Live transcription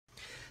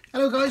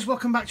Hello guys,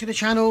 welcome back to the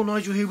channel.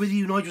 Nigel here with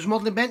you, Nigel's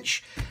Modelling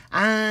Bench,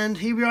 and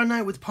here we are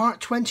now with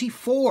part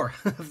 24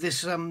 of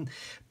this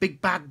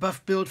big bad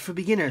buff build for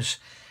beginners.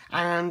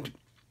 And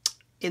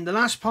in the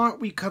last part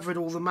we covered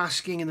all the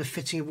masking and the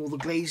fitting of all the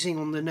glazing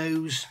on the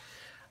nose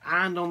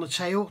and on the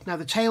tail. Now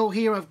the tail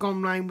here I've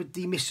gone round with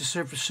the Mr.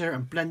 Surfacer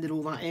and blended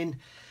all that in,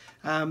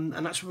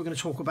 and that's what we're going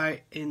to talk about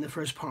in the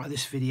first part of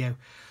this video.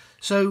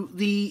 So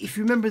if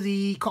you remember,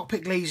 the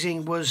cockpit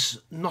glazing was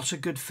not a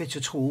good fit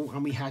at all,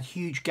 and we had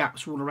huge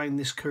gaps all around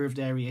this curved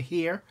area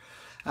here.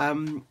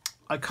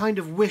 I kind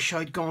of wish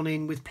I'd gone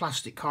in with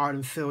plastic card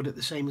and filled it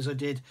the same as I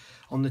did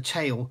on the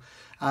tail,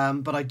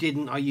 but I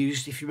didn't. I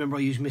used, if you remember,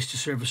 I used Mr.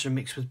 Surfacer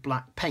mixed with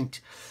black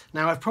paint.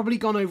 Now I've probably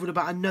gone over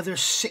about another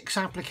 6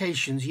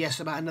 applications, yes,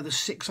 about another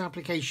 6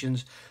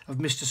 applications of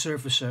Mr.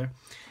 Surfacer,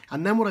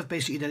 and then what I've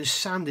basically done is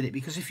sanded it,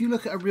 because if you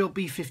look at a real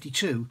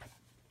B-52,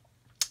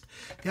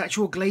 the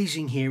actual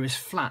glazing here is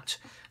flat,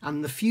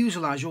 and the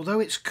fuselage, although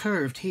it's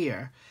curved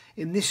here,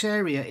 in this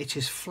area it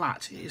is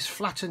flat. It is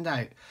flattened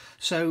out.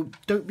 So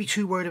don't be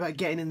too worried about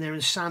getting in there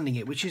and sanding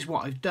it, which is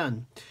what I've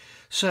done.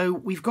 So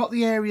we've got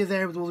the area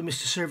there with all the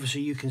Mr.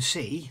 Surfacer you can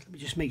see. Let me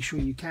just make sure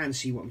you can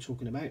see what I'm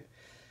talking about.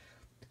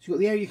 So you've got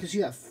the area, you can see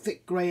that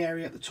thick grey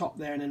area at the top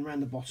there and then around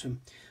the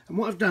bottom. And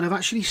what I've done, I've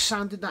actually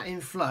sanded that in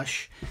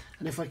flush,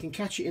 and if I can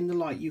catch it in the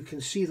light, you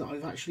can see that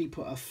I've actually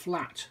put a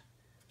flat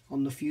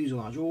on the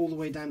fuselage all the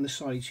way down the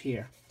sides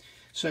here.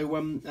 So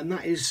and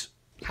that is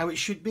how it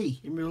should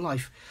be in real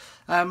life.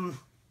 Now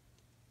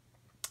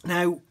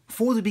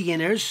for the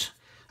beginners,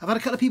 I've had a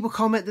couple of people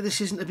comment that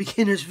this isn't a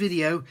beginner's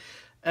video.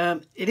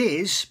 It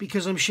is,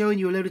 because I'm showing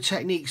you a load of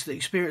techniques that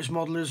experienced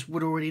modelers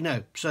would already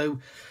know. So,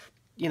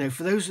 you know,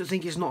 for those that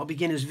think it's not a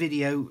beginner's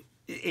video,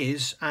 it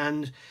is,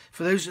 and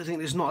for those that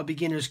think it's not a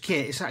beginner's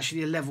kit, it's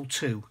actually a level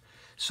 2.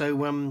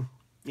 So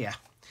yeah.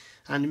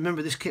 And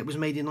remember, this kit was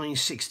made in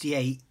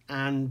 1968,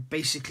 and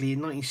basically in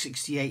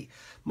 1968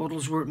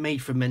 models weren't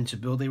made for men to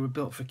build, they were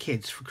built for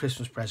kids, for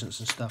Christmas presents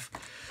and stuff.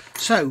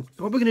 So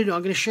what we're going to do,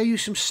 I'm going to show you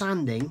some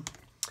sanding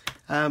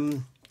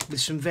with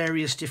some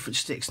various different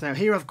sticks. Now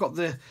here I've got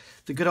the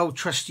good old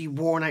trusty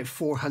worn out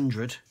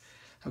 400.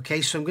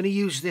 Okay, so I'm going to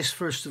use this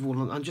first of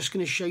all. I'm just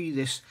going to show you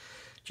this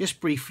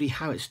just briefly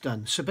how it's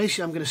done. So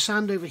basically I'm going to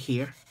sand over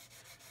here,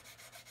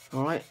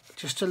 alright,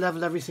 just to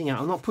level everything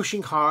out. I'm not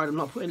pushing hard, I'm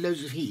not putting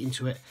loads of heat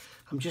into it.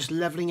 I'm just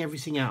leveling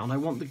everything out, and I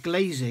want the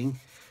glazing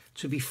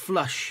to be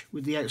flush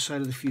with the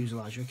outside of the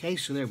fuselage. Okay,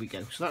 so there we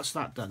go. So that's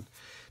that done.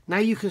 Now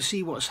you can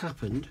see what's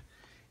happened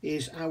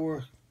is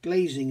our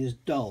glazing is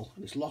dull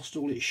and it's lost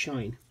all its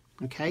shine.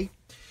 Okay,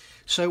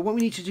 so what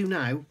we need to do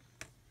now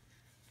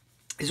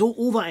is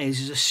all that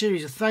is a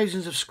series of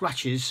thousands of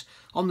scratches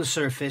on the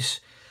surface,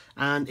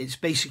 and it's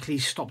basically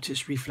stopped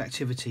its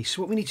reflectivity. So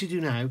what we need to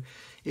do now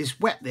is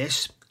wet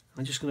this.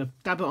 I'm just going to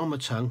dab it on my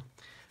tongue.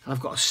 And I've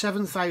got a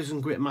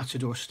 7000 grit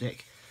Matador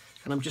stick,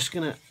 and I'm just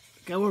going to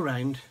go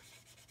around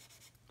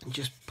and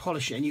just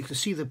polish it, and you can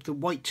see the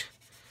white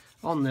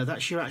on there.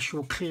 That's your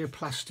actual clear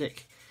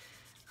plastic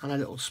and a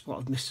little spot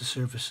of Mr.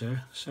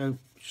 Surfacer. So I'm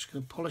just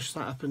going to polish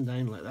that up and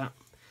down like that.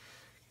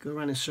 Go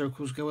around in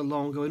circles, go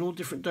along, go in all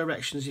different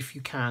directions if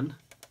you can.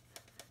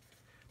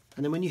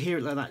 And then when you hear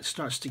it like that, it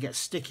starts to get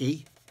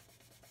sticky.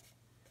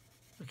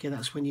 Okay,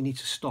 that's when you need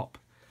to stop.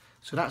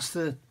 So that's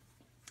the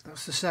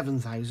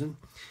 7000.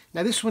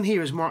 Now this one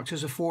here is marked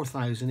as a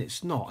 4000.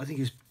 It's not. I think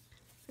it's,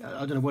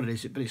 I don't know what it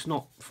is, but it's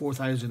not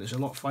 4000. It's a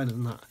lot finer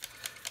than that.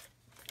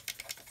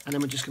 And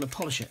then we're just going to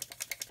polish it.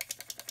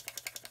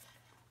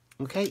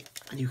 Okay,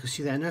 and you can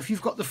see there. Now if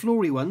you've got the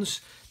Flory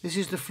ones, this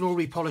is the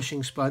Flory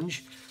polishing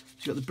sponge. So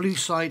you've got the blue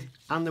side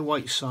and the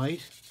white side.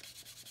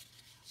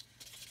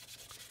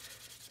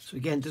 So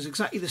again, it does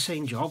exactly the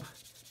same job.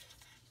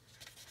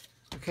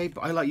 Okay,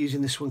 but I like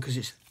using this one because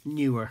it's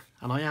newer,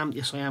 and I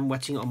am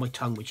wetting it on my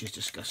tongue, which is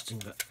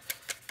disgusting, but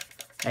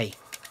hey.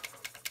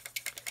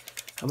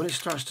 And when it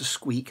starts to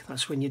squeak,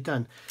 that's when you're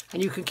done.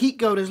 And you can keep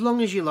going as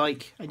long as you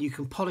like, and you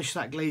can polish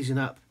that glazing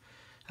up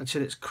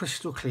until it's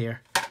crystal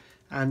clear.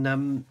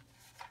 And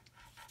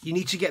you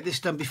need to get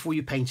this done before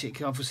you paint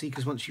it, obviously,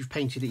 because once you've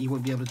painted it you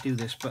won't be able to do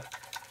this. But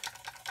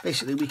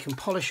basically we can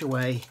polish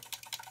away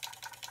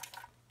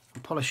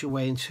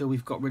until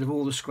we've got rid of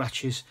all the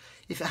scratches.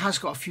 If it has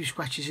got a few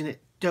scratches in it,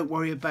 don't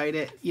worry about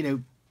it. You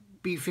know,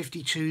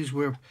 B-52s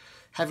were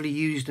heavily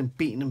used and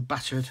beaten and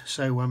battered.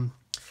 So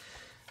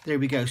there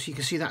we go. So you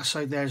can see that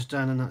side there's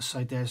done and that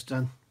side there's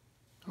done.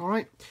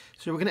 Alright,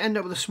 so we're going to end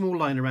up with a small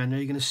line around there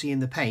you're going to see in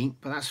the paint,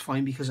 but that's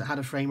fine because it had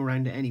a frame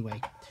around it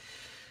anyway.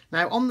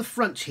 Now on the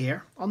front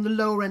here, on the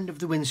lower end of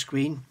the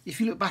windscreen, if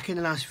you look back in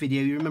the last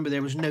video, you remember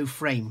there was no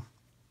frame.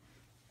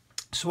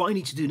 So what I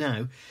need to do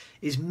now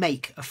is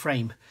make a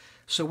frame.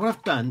 So what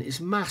I've done is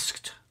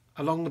masked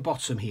along the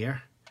bottom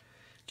here,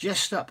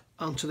 just up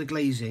onto the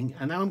glazing,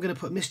 and now I'm going to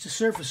put Mr.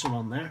 Surfacer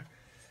on there.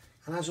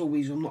 And as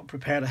always, I'm not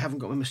prepared, I haven't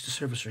got my Mr.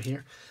 Surfacer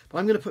here, but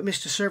I'm going to put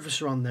Mr.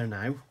 Surfacer on there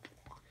now,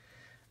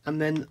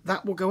 and then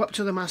that will go up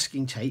to the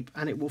masking tape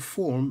and it will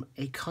form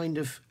a kind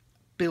of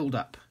build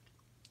up.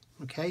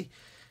 Okay,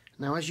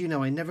 now as you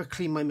know, I never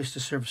clean my Mr.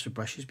 Surfacer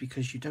brushes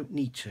because you don't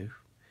need to.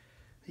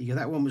 There you go,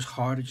 that one was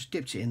hard, I just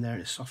dipped it in there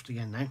and it's soft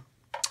again now.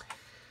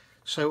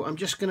 So I'm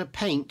just going to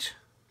paint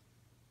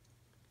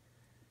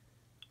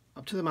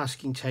up to the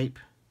masking tape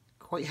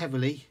quite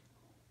heavily.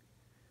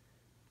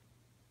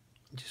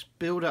 Just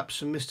build up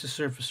some Mr.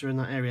 Surfacer in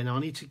that area. Now I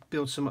need to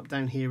build some up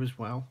down here as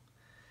well.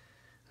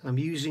 I'm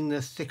using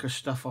the thicker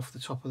stuff off the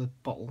top of the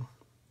bottle.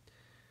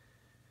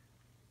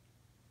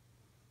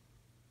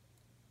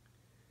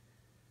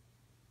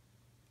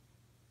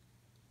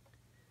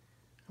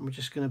 And we're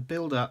just going to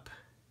build up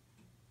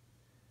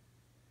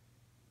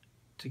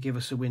to give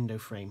us a window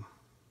frame.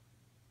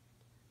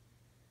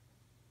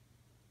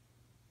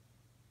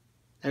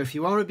 Now if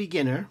you are a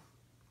beginner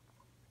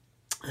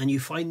and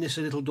you find this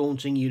a little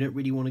daunting, you don't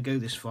really want to go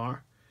this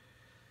far,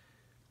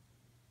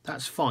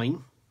 that's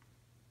fine.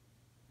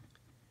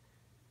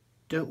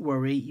 Don't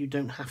worry, you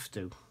don't have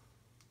to.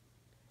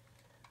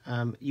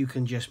 You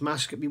can just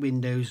mask up your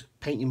windows,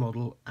 paint your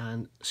model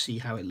and see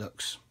how it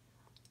looks.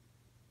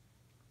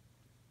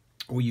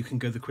 Or you can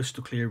go the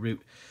crystal clear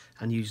route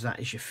and use that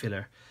as your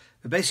filler.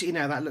 But basically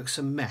now that looks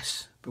a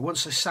mess, but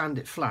once I sand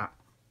it flat,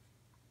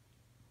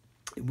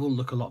 it will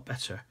look a lot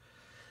better.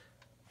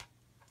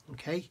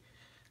 Okay,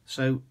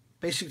 so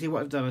basically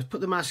what I've done is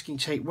put the masking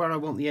tape where I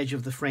want the edge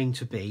of the frame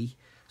to be.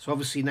 So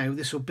obviously now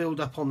this will build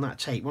up on that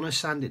tape. When I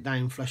sand it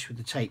down flush with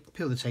the tape,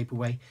 peel the tape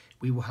away,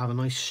 we will have a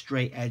nice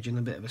straight edge and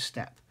a bit of a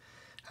step.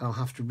 And I'll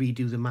have to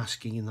redo the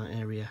masking in that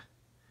area.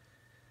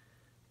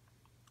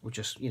 Or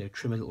just, you know,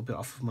 trim a little bit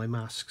off of my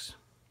masks.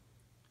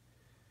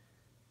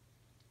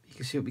 You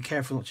can see, be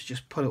careful not to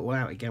just pull it all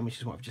out again, which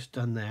is what I've just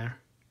done there.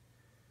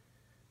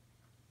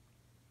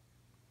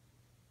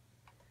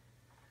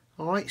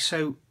 Alright,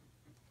 so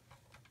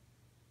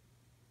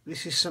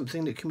this is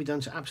something that can be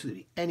done to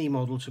absolutely any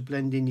model to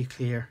blend in your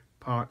clear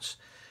parts.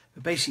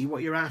 But basically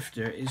what you're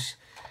after is,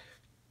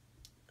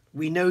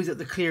 we know that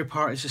the clear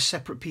part is a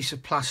separate piece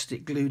of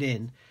plastic glued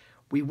in.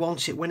 We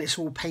want it, when it's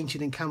all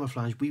painted and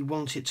camouflaged, we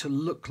want it to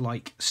look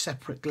like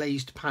separate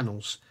glazed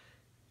panels,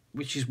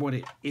 which is what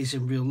it is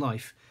in real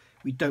life.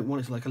 We don't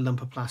want it to look like a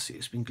lump of plastic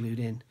that's been glued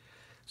in.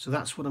 So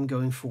that's what I'm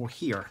going for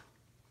here.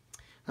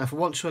 Now if I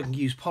want to, I can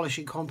use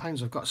polishing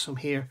compounds. I've got some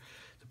here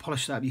to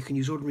polish that. You can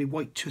use ordinary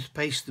white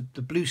toothpaste.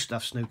 The blue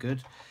stuff's no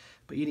good.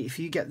 But if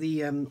you get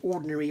the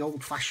ordinary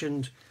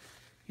old-fashioned,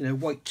 you know,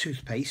 white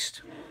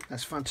toothpaste,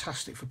 that's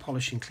fantastic for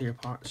polishing clear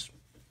parts.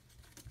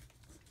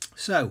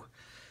 So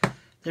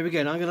there we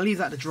go. Now I'm going to leave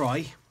that to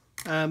dry.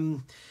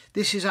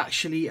 This is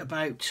actually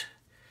about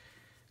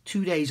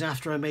 2 days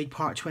after I made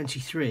part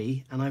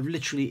 23, and I've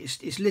literally,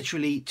 it's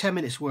literally 10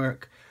 minutes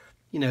work,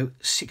 you know,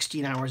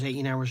 16 hours,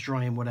 18 hours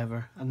drying,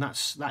 whatever. And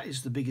that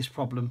is the biggest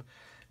problem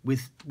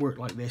with work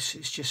like this.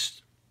 It's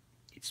just,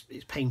 it's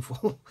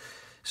painful.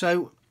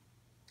 So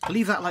I'll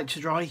leave that light to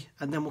dry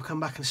and then we'll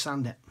come back and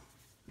sand it.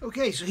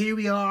 Okay, so here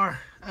we are.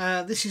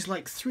 This is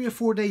like 3 or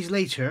 4 days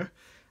later,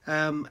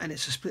 and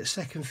it's a split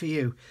second for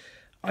you.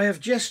 I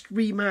have just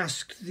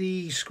remasked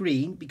the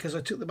screen because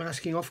I took the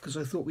masking off because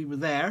I thought we were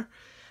there.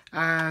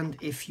 And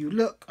if you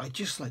look, I'd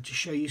just like to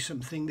show you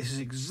something. This is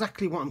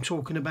exactly what I'm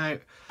talking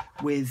about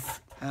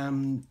with,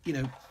 you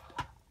know,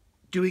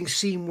 doing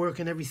seam work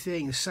and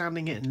everything,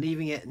 sanding it and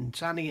leaving it, and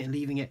sanding it and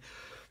leaving it.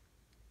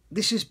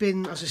 This has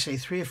been, as I say,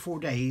 3 or 4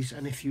 days.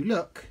 And if you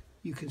look,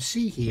 you can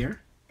see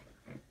here,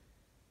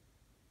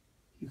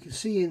 you can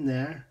see in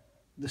there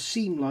the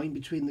seam line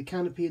between the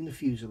canopy and the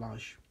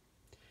fuselage.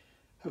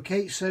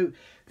 Okay, so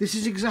this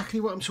is exactly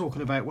what I'm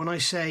talking about when I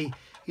say,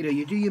 you know,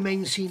 you do your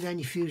main seam down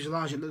your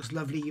fuselage, it looks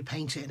lovely, you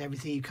paint it and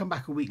everything, you come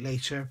back a week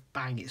later,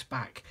 bang, it's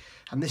back.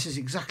 And this is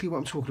exactly what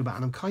I'm talking about,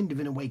 and I'm kind of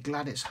in a way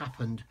glad it's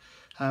happened,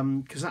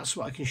 because that's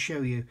what I can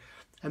show you.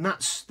 And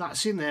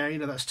that's in there, you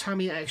know, that's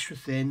Tamiya Extra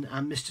Thin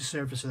and Mr.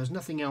 Surfacer, there's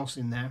nothing else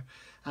in there,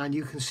 and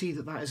you can see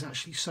that that is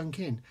actually sunk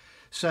in.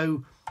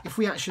 So if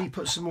we actually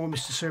put some more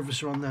Mr.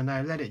 Surfacer on there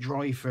now, let it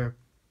dry for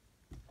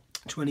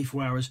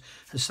 24 hours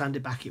and sand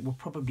it back, it will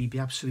probably be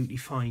absolutely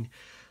fine.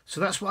 So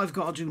that's what I've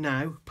got to do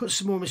now, put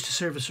some more Mr.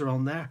 Surfacer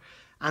on there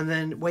and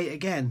then wait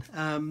again.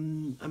 I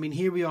mean,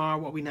 here we are,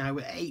 what are we now,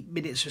 8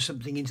 minutes or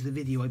something into the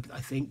video, I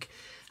think,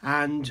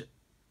 and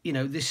you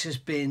know, this has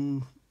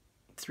been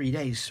 3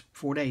 days,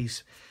 4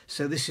 days.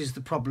 So this is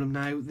the problem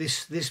now.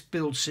 This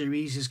build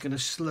series is going to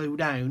slow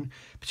down,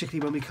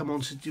 particularly when we come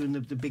on to doing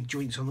the big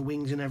joints on the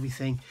wings and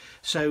everything.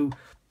 So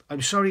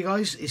I'm sorry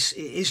guys, it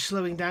is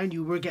slowing down.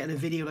 You were getting a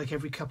video like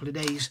every couple of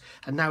days,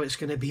 and now it's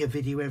going to be a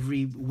video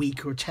every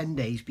week or 10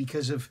 days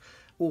because of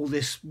all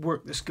this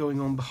work that's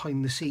going on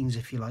behind the scenes,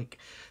 if you like.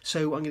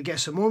 So I'm going to get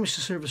some more Mr.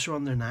 Surfacer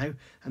on there now,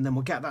 and then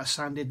we'll get that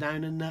sanded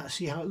down and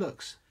see how it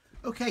looks.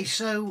 Okay,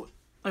 so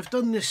I've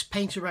done this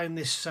paint around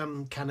this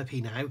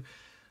canopy now.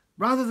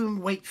 Rather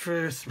than wait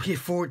for 3 or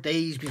 4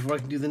 days before I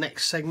can do the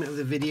next segment of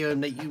the video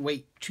and make you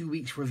wait 2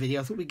 weeks for a video,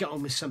 I thought we'd get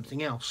on with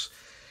something else.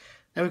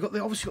 Now we've got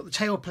obviously got the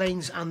tail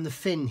planes and the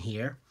fin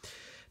here.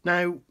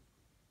 Now,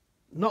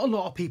 not a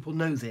lot of people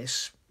know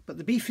this, but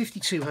the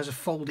B-52 has a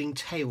folding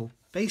tail.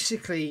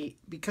 Basically,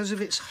 because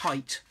of its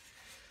height,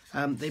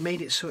 they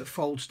made it so it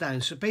folds down.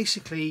 So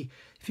basically,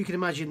 if you can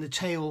imagine, the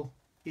tail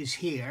is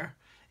here.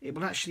 it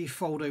will actually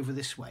fold over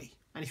this way.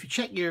 And if you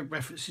check your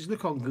references,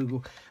 look on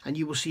Google, and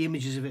you will see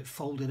images of it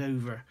folded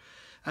over.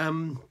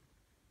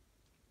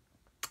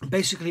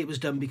 Basically, it was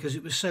done because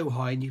it was so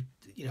high, and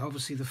you know,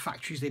 obviously the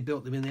factories they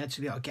built them in, they had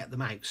to be able to get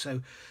them out.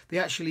 So they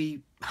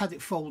actually had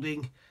it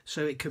folding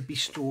so it could be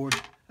stored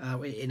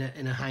in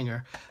a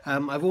hanger.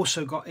 I've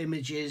also got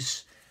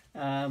images.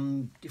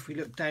 If we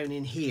look down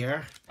in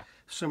here,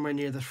 somewhere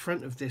near the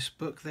front of this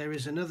book, there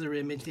is another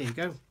image. There you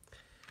go.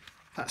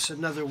 That's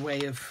another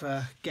way of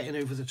getting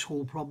over the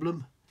tall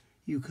problem.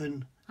 You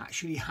can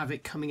actually have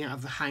it coming out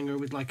of the hanger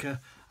with like a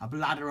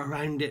bladder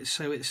around it,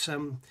 so it's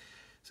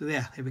so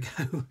there we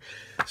go.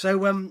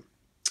 So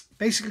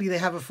basically they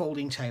have a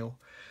folding tail.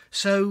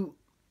 So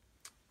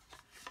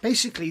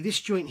basically this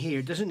joint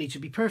here doesn't need to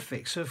be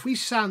perfect. So if we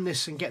sand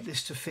this and get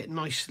this to fit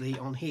nicely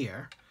on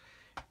here,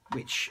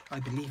 which I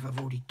believe I've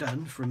already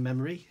done from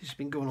memory, it's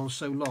been going on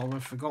so long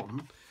I've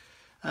forgotten.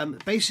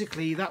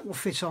 Basically that will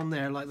fit on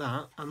there like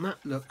that, and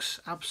that looks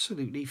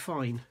absolutely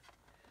fine.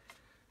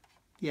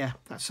 Yeah,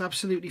 that's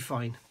absolutely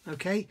fine.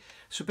 Okay,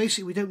 so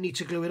basically we don't need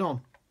to glue it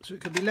on, so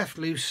it can be left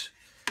loose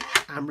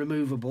and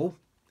removable.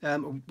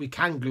 We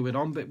can glue it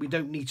on, but we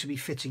don't need to be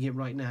fitting it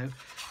right now.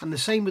 And the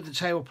same with the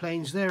tail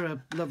planes, they're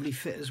a lovely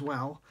fit as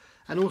well.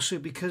 And also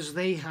because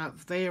they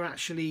are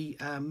actually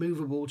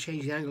movable,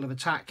 change the angle of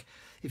attack.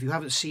 If you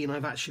haven't seen,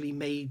 I've actually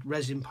made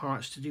resin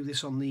parts to do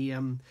this on the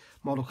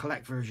Model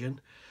Collect version.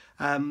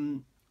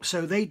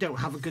 So they don't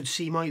have a good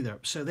seam either,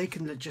 so they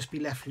can just be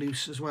left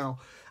loose as well.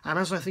 And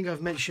as I think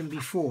I've mentioned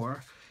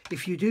before,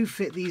 if you do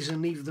fit these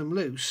and leave them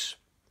loose,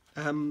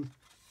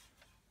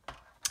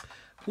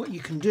 what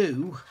you can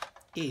do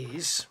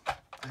is,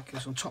 that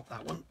goes on top of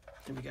that one,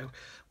 there we go.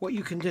 What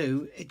you can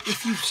do,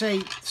 if you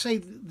say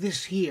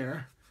this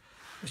here,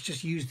 let's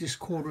just use this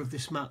corner of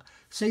this mat,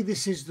 say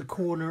this is the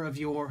corner of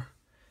your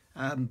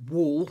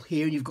wall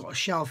here, and you've got a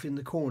shelf in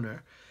the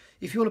corner.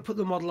 If you want to put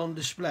the model on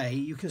display,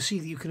 you can see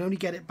that you can only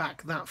get it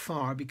back that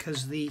far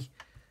because the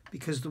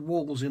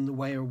wall's in the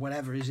way, or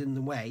whatever is in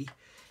the way.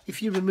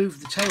 If you remove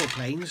the tail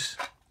planes,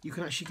 you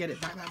can actually get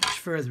it back that much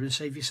further and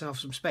save yourself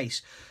some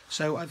space.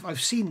 So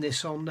I've seen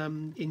this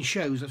on in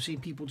shows. I've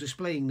seen people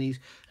displaying these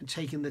and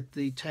taking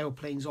the tail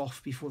planes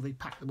off before they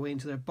pack them away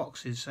into their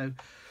boxes. So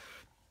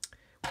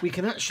we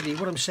can actually,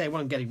 what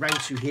I'm getting round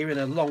to here in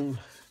a long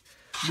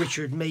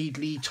Richard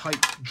Madeley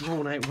type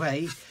drawn out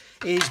way,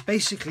 is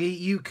basically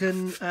you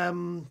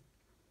can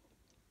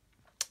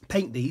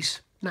paint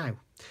these now.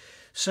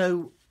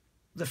 So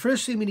the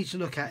first thing we need to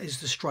look at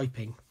is the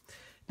striping.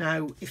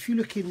 Now if you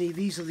look in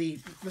let's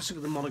look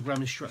at the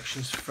monogram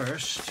instructions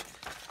first,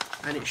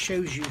 and it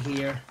shows you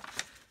here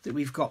that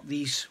we've got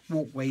these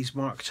walkways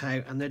marked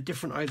out, and they're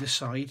different either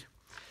side.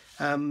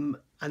 And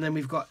then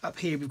we've got up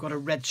here, we've got a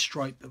red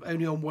stripe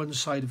only on one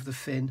side of the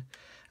fin,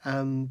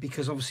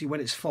 because obviously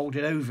when it's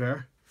folded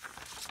over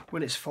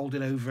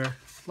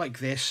like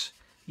this,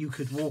 you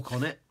could walk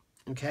on it.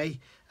 Okay,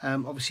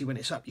 obviously when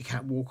it's up you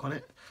can't walk on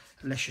it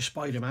unless you're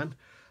Spider-Man,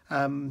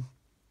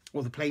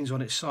 or the plane's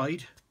on its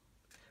side.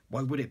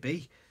 Why would it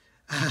be?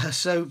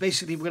 So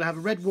basically we're going to have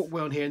a red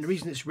walkway on here, and the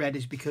reason it's red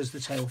is because the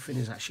tail fin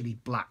is actually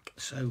black,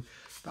 so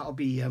that'll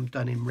be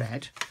done in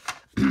red.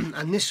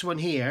 And this one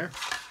here,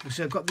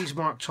 so I've got these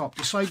marked top.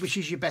 Decide which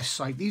is your best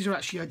side. These are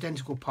actually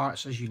identical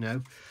parts, as you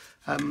know.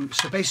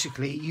 So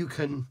basically you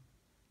can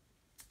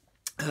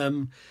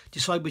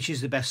decide which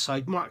is the best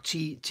side. Mark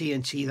T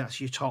and T,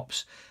 that's your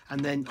tops.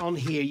 And then on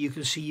here you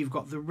can see you've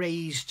got the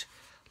raised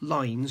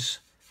lines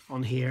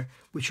on here,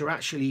 which are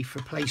actually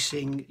for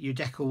placing your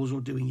decals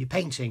or doing your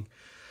painting.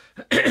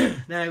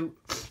 Now,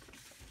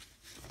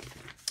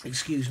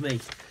 excuse me.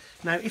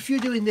 Now, if you're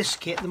doing this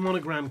kit, the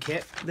monogram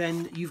kit,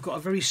 then you've got a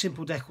very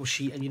simple decal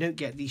sheet and you don't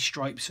get these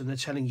stripes, and they're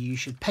telling you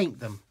should paint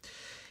them.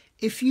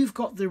 If you've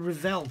got the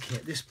Revell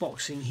kit, this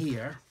boxing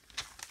here,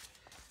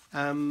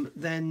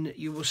 then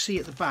you will see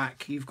at the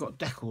back you've got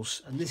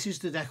decals, and this is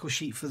the decal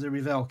sheet for the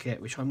Revell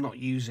kit, which I'm not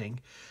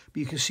using, but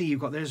you can see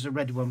there's the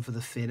red one for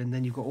the fin, and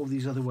then you've got all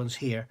these other ones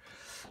here.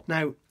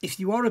 Now, if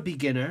you are a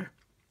beginner,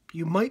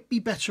 you might be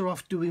better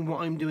off doing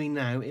what I'm doing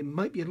now. It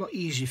might be a lot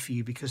easier for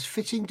you, because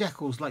fitting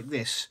decals like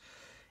this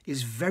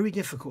is very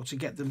difficult to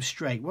get them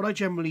straight. What I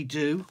generally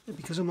do,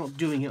 because I'm not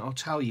doing it, I'll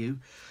tell you,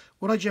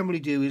 what I generally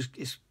do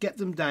is get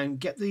them down,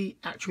 get the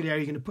actual area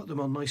you're going to put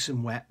them on nice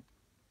and wet,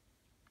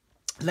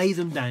 lay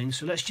them down.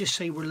 So let's just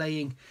say we're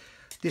laying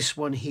this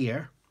one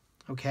here,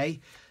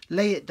 okay?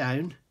 Lay it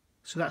down,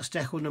 so that's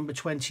decal number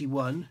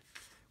 21,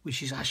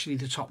 which is actually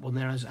the top one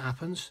there as it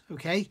happens,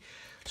 okay?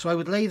 So I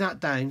would lay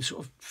that down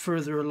sort of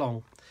further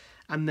along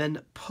and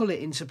then pull it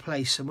into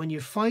place. And when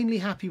you're finally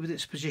happy with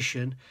its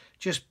position,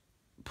 just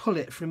pull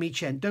it from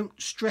each end.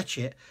 Don't stretch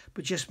it,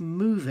 but just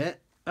move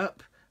it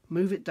up,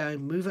 move it down,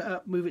 move it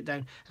up, move it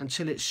down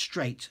until it's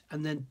straight,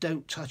 and then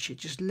don't touch it.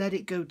 Just let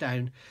it go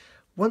down.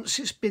 Once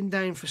it's been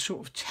down for sort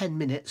of 10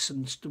 minutes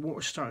and the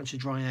water's starting to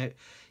dry out,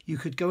 you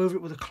could go over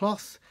it with a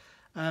cloth.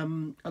 A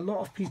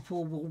lot of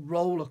people will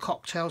roll a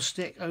cocktail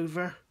stick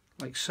over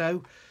like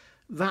so.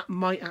 That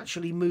might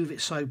actually move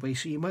it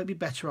sideways, so you might be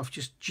better off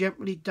just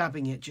gently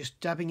dabbing it, just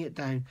dabbing it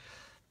down.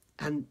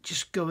 and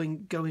just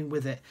going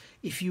with it.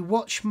 If you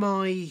watch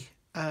my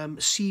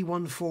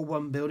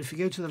C141 build, if you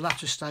go to the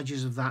latter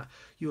stages of that,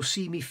 you'll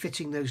see me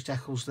fitting those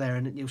decals there,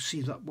 and you'll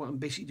see that what I'm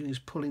basically doing is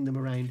pulling them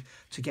around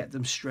to get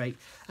them straight,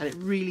 and it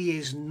really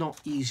is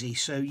not easy.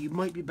 So you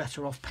might be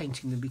better off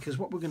painting them, because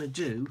what we're going to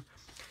do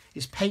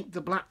is paint the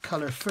black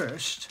colour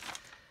first,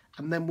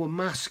 and then we'll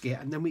mask it,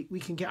 and then we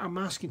can get our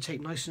masking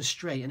tape nice and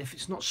straight. And if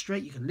it's not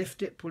straight, you can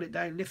lift it, pull it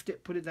down, lift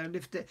it, put it down,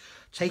 lift it,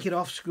 take it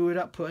off, screw it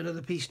up, put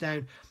another piece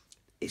down.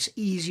 It's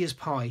easy as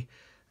pie.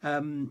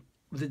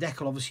 With the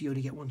decal, obviously, you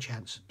only get one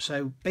chance.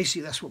 So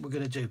basically, that's what we're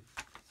going to do.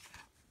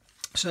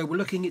 So we're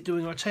looking at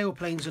doing our tail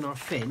planes and our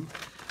fin.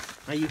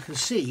 Now you can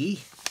see,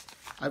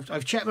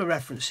 I've checked my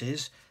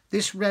references.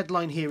 This red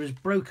line here is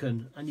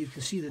broken, and you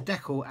can see the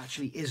decal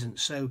actually isn't.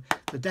 So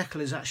the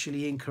decal is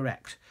actually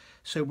incorrect.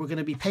 So we're going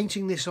to be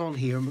painting this on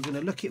here, and we're going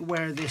to look at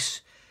where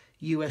this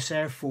US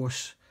Air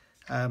Force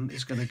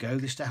is going to go.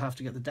 This decal, I have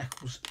to get the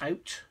decals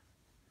out.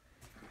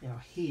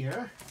 Now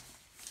here.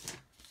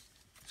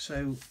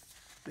 So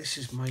this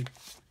is my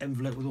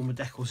envelope with all my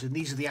decals in.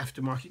 These are the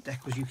aftermarket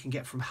decals you can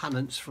get from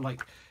Hannants for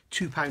like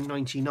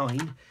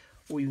 £2.99,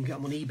 or you can get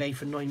them on eBay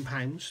for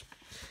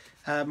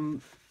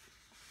 £9.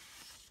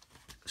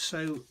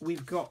 So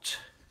we've got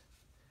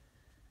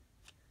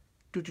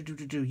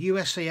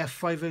USAF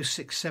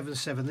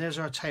 50677. There's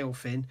our tail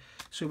fin.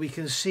 So we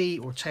can see,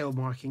 or tail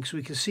marking, so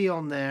we can see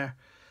on there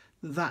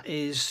that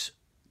is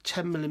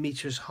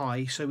 10mm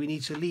high. So we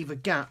need to leave a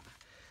gap.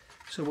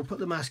 So we'll put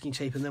the masking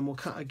tape, and then we'll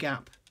cut a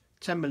gap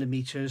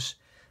 10mm,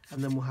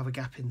 and then we'll have a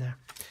gap in there.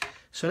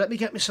 So let me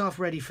get myself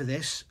ready for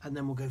this, and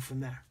then we'll go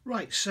from there.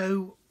 Right,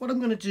 so what I'm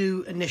going to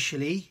do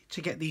initially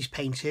to get these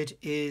painted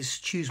is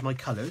choose my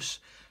colours.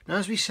 Now,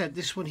 as we said,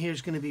 this one here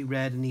is going to be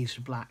red and these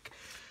are black.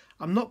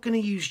 I'm not going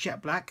to use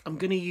jet black. I'm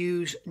going to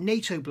use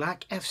NATO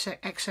black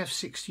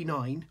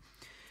XF69,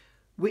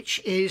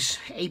 which is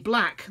a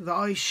black that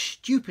I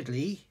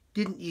stupidly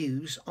didn't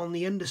use on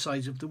the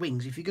undersides of the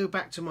wings. If you go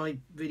back to my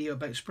video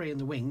about spraying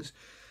the wings,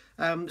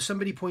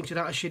 somebody pointed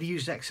out I should have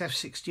used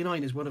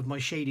XF69 as one of my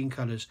shading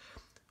colours.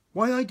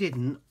 Why I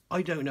didn't,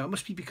 I don't know. It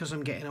must be because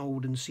I'm getting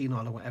old and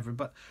senile or whatever,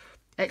 but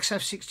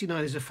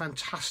XF69 is a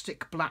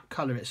fantastic black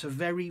colour. It's a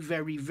very,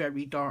 very,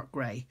 very dark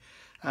grey.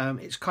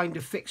 It's kind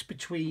of fixed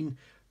between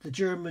the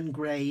German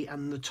grey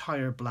and the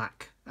tyre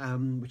black,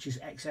 which is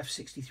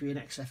XF63 and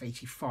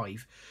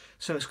XF85.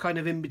 So it's kind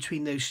of in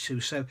between those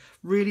two. So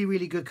really,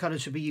 really good colour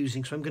to be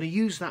using. So I'm going to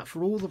use that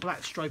for all the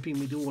black striping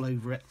we do all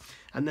over it.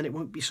 And then it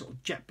won't be sort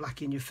of jet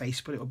black in your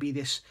face, but it'll be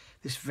this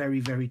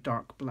very, very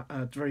dark,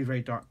 very,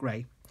 very dark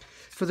grey.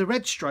 For the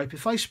red stripe,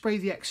 if I spray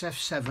the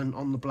XF7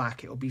 on the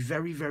black, it'll be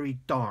very, very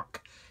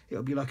dark.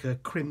 It'll be like a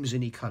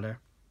crimson-y colour.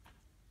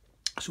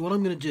 So what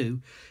I'm going to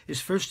do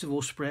is first of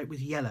all spray it with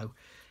yellow.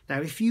 Now,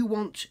 if you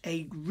want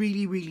a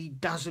really, really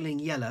dazzling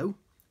yellow,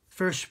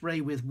 first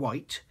spray with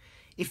white.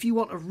 If you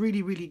want a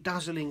really, really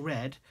dazzling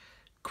red,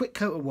 quick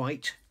coat of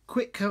white,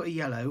 quick coat of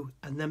yellow,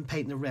 and then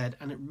paint the red,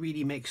 and it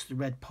really makes the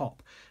red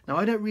pop. Now,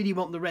 I don't really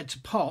want the red to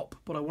pop,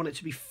 but I want it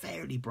to be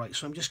fairly bright,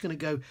 so I'm just going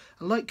to go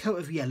a light coat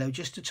of yellow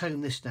just to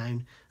tone this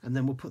down, and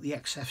then we'll put the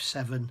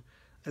XF7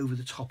 over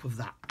the top of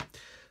that.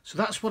 So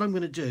that's what I'm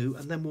going to do,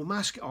 and then we'll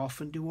mask it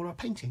off and do all our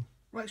painting.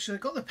 Right, so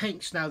I've got the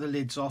paints now, the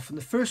lid's off, and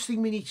the first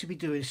thing we need to be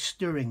doing is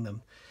stirring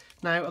them.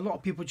 Now, a lot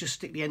of people just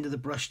stick the end of the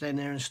brush down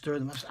there and stir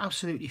them. That's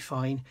absolutely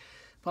fine.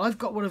 But I've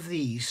got one of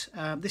these.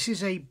 This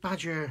is a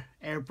Badger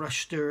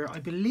airbrush stirrer. I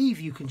believe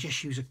you can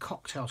just use a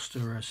cocktail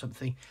stirrer or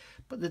something.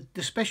 But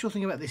the special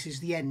thing about this is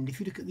the end. If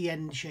you look at the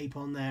end shape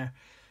on there,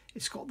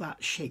 it's got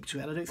that shape to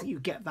it. I don't think you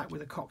get that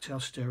with a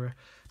cocktail stirrer.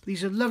 But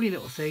these are lovely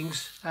little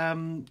things.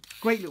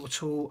 Great little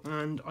tool,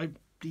 and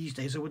these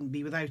days I wouldn't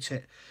be without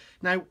it.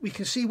 Now, we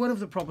can see one of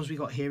the problems we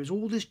got here is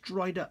all this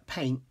dried up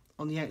paint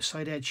on the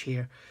outside edge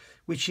here,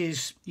 which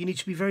is you need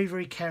to be very,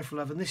 very careful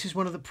of. And this is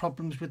one of the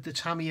problems with the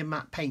Tamiya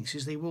matte paints,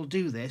 is they will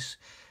do this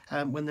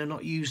when they're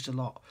not used a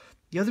lot.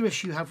 The other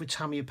issue you have with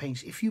Tamiya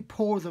paints, if you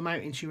pour them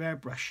out into your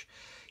airbrush,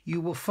 you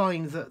will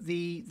find that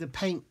the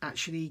paint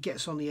actually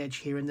gets on the edge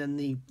here, and then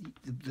the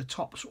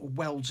top sort of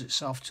welds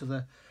itself to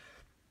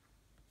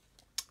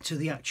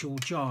the actual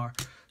jar.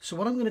 So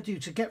what I'm going to do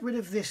to get rid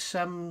of this,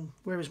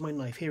 where is my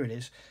knife? Here it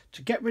is.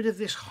 To get rid of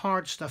this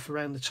hard stuff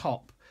around the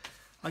top,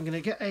 I'm going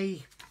to get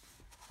a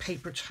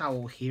paper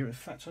towel here. In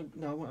fact, I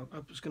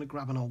was going to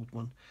grab an old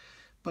one.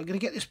 But I'm going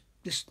to get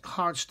this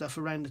hard stuff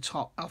around the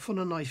top, off on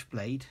a knife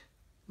blade,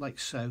 like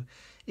so.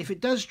 If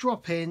it does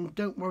drop in,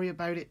 don't worry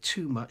about it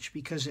too much,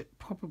 because it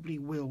probably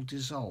will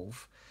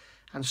dissolve.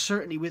 And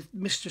certainly with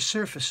Mr.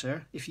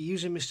 Surfacer, if you're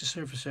using Mr.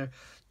 Surfacer,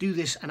 do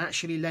this and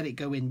actually let it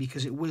go in,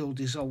 because it will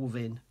dissolve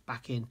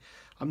back in.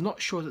 I'm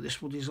not sure that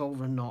this will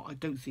dissolve or not. I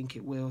don't think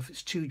it will. If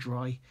it's too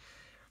dry,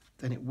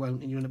 then it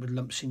won't, and you'll end up with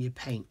lumps in your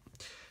paint.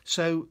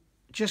 So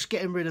just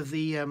getting rid of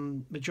the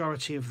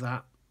majority of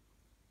that,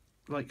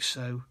 like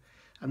so,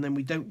 and then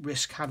we don't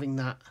risk having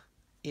that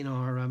in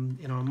our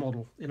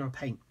model, in our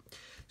paint.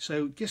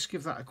 So just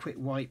give that a quick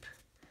wipe,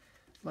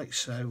 like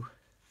so.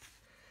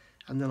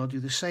 And then I'll do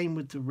the same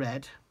with the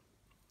red.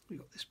 We've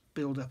got this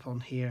build up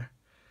on here,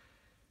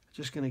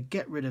 Just going to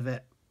get rid of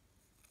it.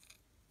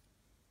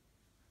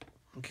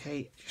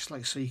 Okay, just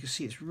like so. You can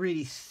see it's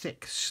really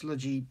thick,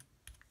 sludgy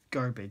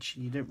garbage.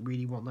 You don't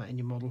really want that in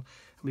your model.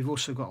 And we've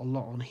also got a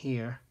lot on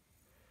here,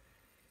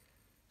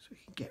 so we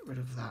can get rid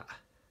of that.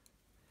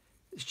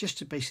 It's just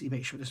to basically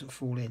make sure it doesn't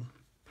fall in.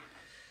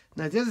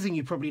 Now the other thing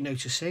you're probably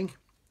noticing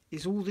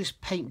is all this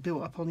paint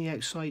built up on the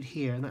outside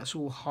here, and that's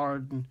all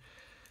hard and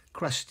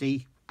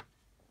crusty.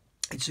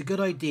 It's a good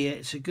idea,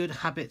 it's a good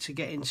habit to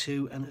get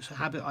into, and it's a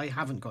habit I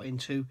haven't got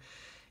into,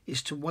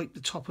 is to wipe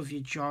the top of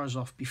your jars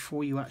off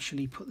before you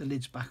actually put the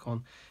lids back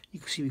on. You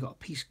can see we've got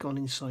a piece gone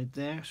inside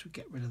there, so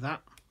get rid of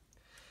that.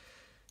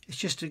 It's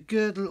just a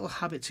good little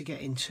habit to get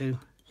into.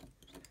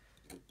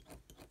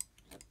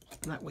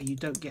 And that way you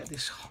don't get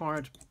this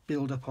hard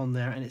build up on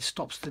there, and it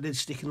stops the lid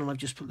sticking on. I've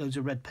just put loads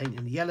of red paint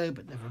in the yellow,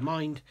 but never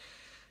mind.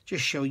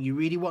 Just showing you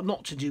really what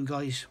not to do,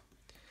 guys.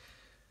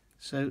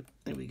 So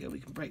there we go, we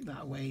can break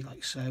that away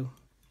like so.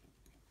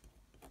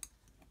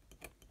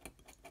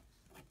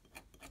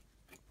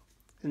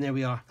 And there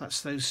we are,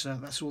 that's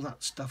all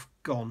that stuff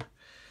gone.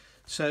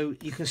 So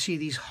you can see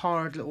these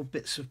hard little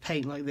bits of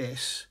paint like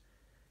this,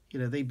 you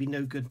know, they'd be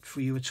no good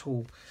for you at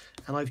all.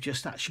 And I've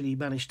just actually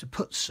managed to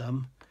put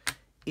some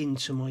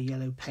into my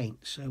yellow paint.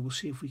 So we'll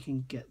see if we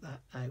can get that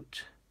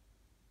out.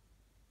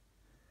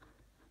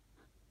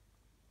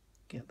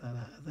 Get that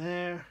out of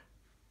there.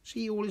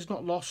 See, all is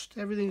not lost,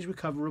 everything's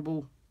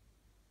recoverable.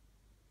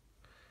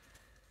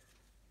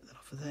 Get that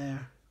off of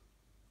there.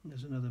 And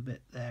there's another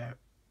bit there.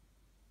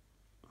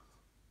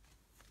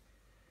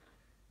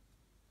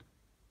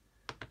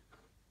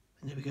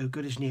 And there we go,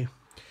 good as new.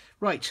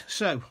 Right,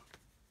 so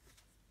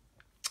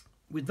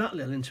with that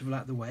little interval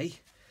out of the way,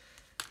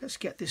 let's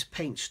get this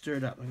paint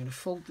stirred up. I'm going to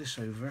fold this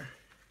over,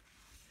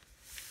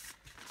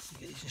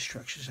 get these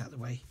instructions out of the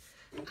way.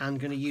 I'm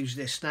going to use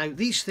this. Now,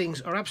 these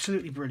things are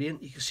absolutely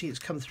brilliant. You can see it's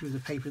come through the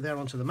paper there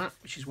onto the mat,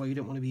 which is why you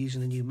don't want to be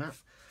using a new mat.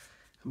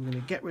 I'm going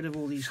to get rid of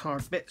all these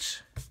hard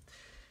bits.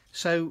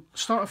 So,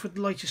 start off with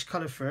the lightest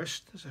colour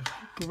first. There's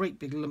a great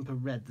big lump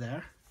of red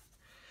there.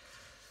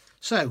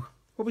 So,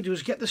 what we do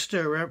is get the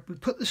stirrer. We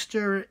put the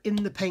stirrer in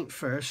the paint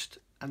first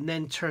and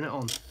then turn it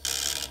on.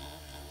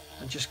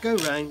 And just go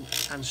around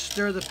and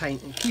stir the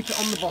paint and keep it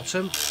on the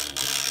bottom.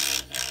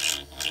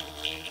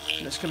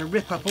 And it's going to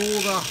rip up all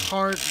the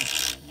hard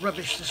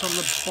rubbish that's on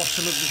the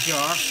bottom of the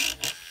jar.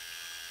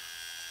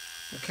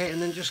 Okay, and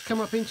then just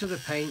come up into the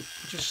paint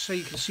just so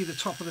you can see the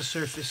top of the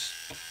surface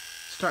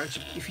starting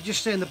to, if you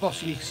just stay in the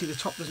bottom you can see the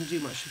top doesn't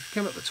do much. If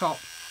you come up the top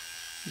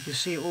you can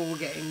see it all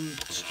getting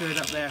stirred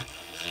up there.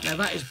 Now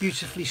that is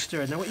beautifully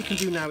stirred. Now what you can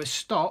do now is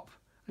stop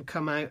and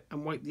come out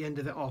and wipe the end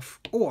of it off,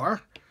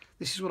 or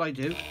this is what I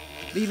do,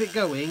 leave it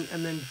going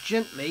and then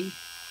gently,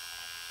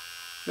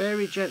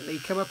 very gently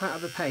come up out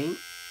of the paint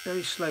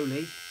very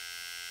slowly,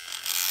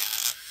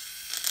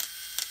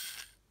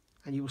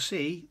 and you will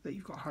see that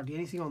you've got hardly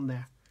anything on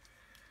there.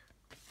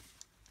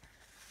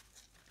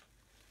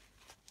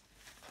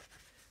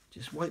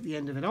 Just wipe the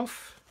end of it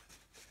off.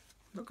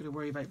 I'm not going to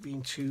worry about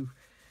being too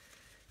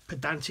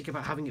pedantic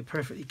about having it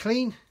perfectly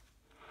clean.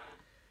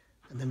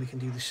 And then we can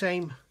do the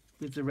same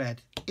with the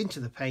red into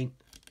the paint.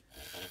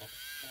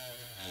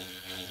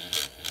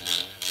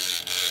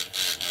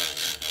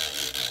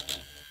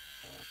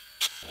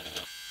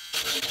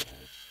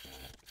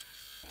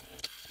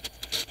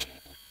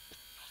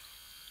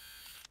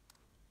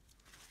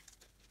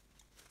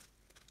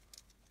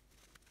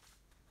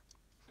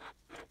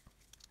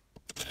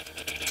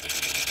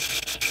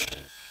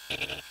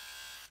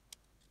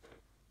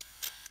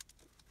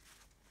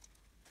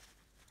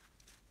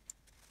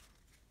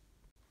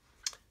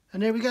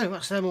 And there we go,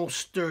 that's them all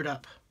stirred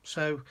up.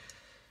 So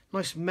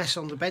nice mess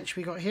on the bench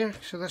we got here.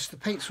 So that's the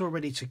paint's all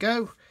ready to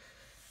go.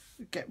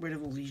 Get rid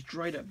of all these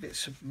dried up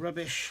bits of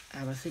rubbish,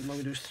 and I think what I'm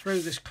going to do is throw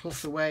this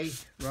cloth away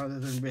rather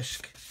than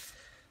risk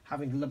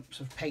having lumps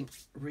of paint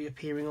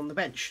reappearing on the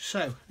bench.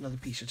 So another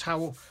piece of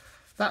towel.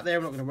 That there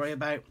I'm not going to worry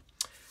about.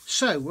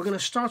 So we're going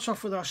to start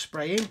off with our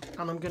spraying,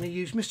 and I'm going to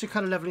use Mr.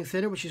 Colour Leveling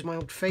Thinner, which is my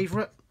old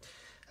favourite.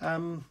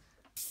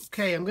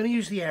 Okay, I'm going to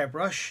use the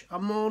airbrush.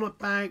 I'm on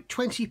about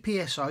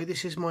 20 psi.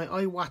 This is my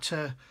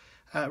Iwata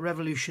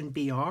Revolution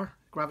BR,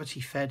 gravity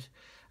fed,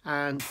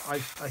 and I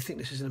think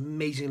this is an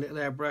amazing little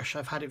airbrush.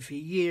 I've had it for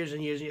years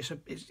and years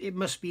and years. It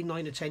must be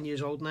 9 or 10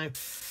 years old now,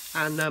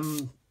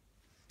 and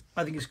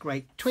I think it's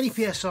great.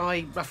 20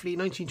 psi, roughly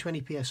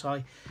 19-20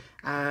 psi,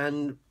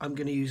 and I'm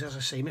going to use, as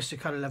I say, Mr.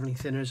 Colour Leveling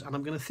Thinners, and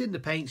I'm going to thin the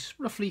paints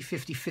roughly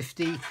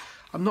 50-50.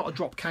 I'm not a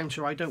drop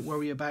counter. I don't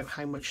worry about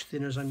how much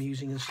thinners I'm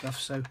using and stuff,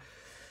 so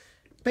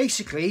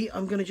basically,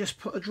 I'm going to just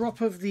put a drop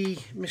of the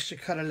Mr.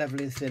 Colour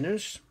Leveling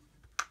Thinners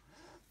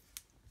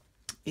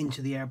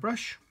into the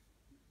airbrush.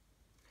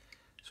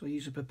 So I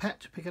use a pipette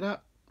to pick it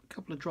up. A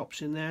couple of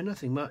drops in there,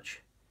 nothing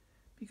much,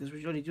 because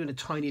we're only doing a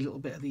tiny little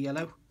bit of the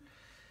yellow.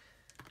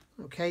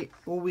 Okay,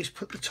 always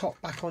put the top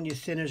back on your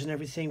thinners and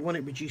everything. One,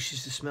 it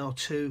reduces the smell.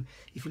 Two,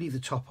 if you leave the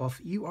top off,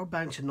 you are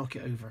bound to knock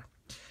it over.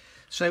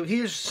 So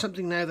here's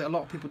something now that a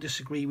lot of people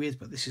disagree with,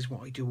 but this is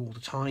what I do all the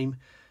time.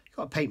 You've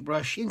got a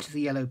paintbrush into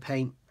the yellow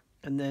paint,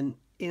 and then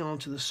in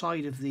onto the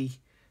side of the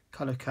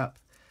colour cup,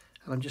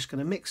 and I'm just going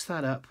to mix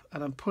that up,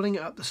 and I'm pulling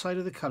it up the side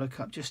of the colour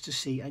cup just to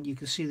see, and you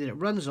can see that it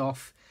runs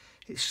off.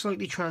 It's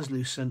slightly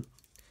translucent,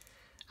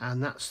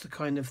 and that's the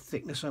kind of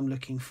thickness I'm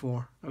looking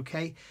for.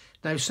 Okay,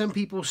 now some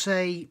people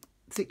say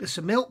thickness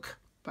of milk,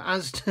 but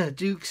as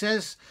Duke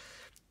says,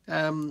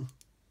 you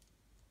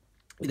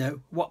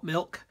know, what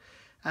milk?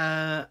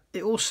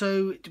 It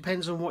also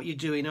depends on what you're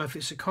doing. Now, if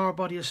it's a car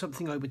body or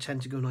something, I would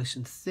tend to go nice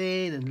and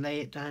thin and lay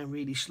it down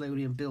really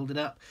slowly and build it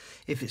up.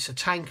 If it's a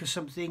tank or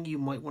something, you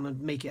might want to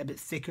make it a bit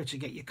thicker to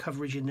get your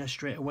coverage in there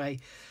straight away.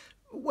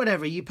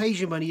 Whatever, you pay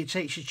your money, you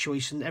take your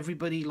choice, and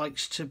everybody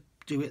likes to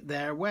do it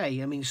their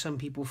way. I mean, some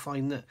people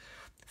find that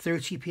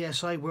 30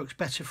 psi works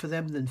better for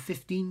them than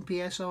 15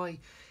 psi.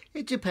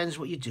 It depends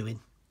what you're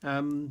doing.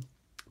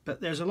 But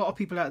there's a lot of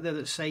people out there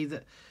that say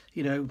that,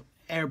 you know,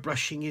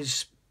 airbrushing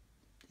is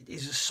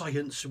a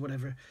science or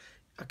whatever.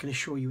 I can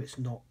assure you it's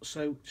not.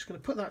 So just going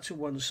to put that to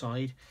one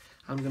side.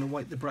 I'm going to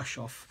wipe the brush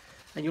off,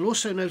 and you'll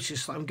also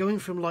notice that I'm going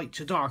from light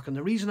to dark, and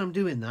the reason I'm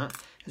doing that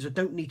is I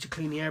don't need to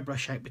clean the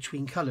airbrush out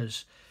between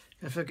colours.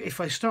 If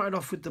I started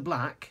off with the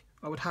black,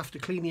 I would have to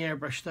clean the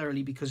airbrush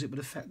thoroughly because it would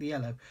affect the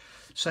yellow.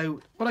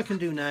 So what I can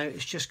do now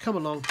is just come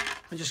along.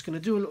 I'm just going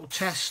to do a little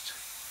test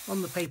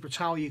on the paper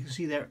towel. You can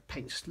see there it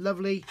paints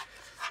lovely.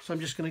 So I'm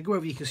just going to go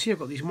over. You can see I've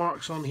got these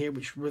marks on here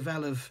which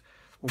Revell or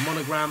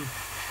Monogram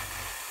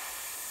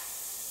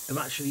have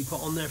actually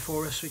put on there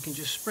for us. We can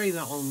just spray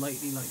that on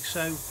lightly like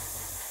so.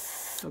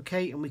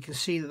 Okay, and we can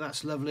see that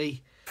that's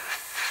lovely.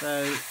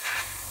 So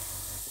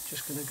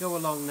just going to go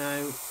along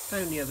now,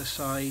 down the other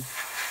side,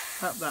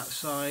 up that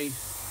side,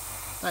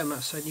 down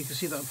that side. You can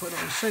see that I'm putting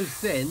it on so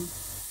thin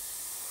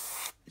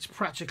it's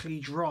practically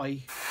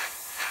dry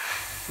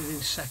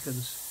within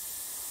seconds.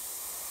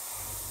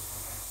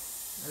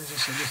 And as I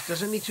said, this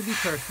doesn't need to be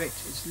perfect.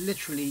 It's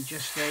literally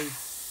just a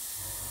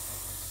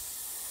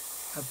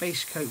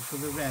base coat for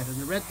the red, and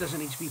the red doesn't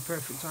need to be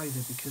perfect either,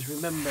 because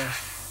remember,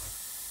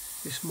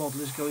 this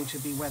model is going to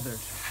be weathered.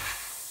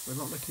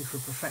 We're not looking for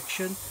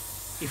perfection.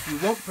 If you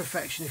want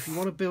perfection, if you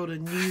want to build a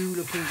new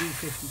looking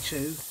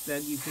D52,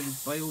 then you can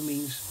by all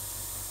means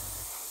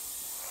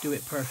do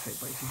it perfect.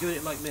 But if you're doing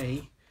it like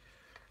me,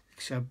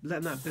 so I'm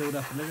letting that build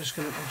up, and I'm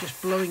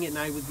just blowing it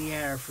now with the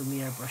air from the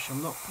airbrush.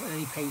 I'm not putting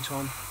any paint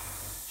on,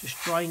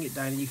 just drying it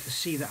down, and you can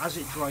see that as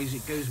it dries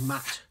it goes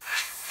matte.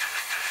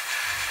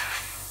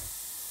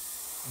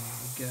 There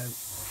we go.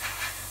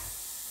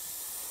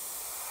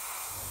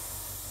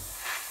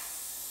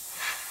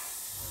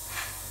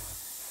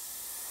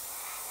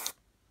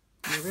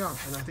 There we are,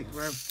 and I think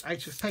we're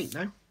out of paint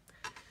now.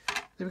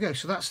 There we go,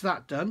 so that's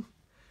that done.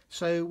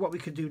 So what we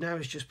could do now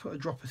is just put a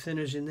drop of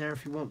thinners in there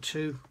if you want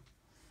to.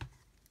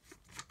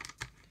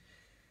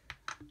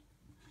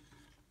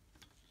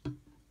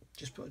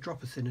 Just put a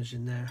drop of thinners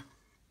in there,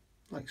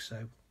 like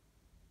so.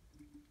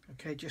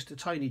 Okay, just a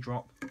tiny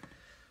drop.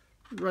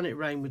 Run it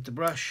round with the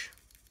brush.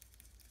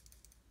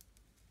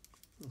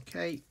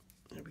 Okay,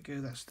 there we go,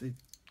 that's the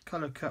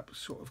colour cup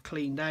sort of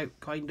cleaned out,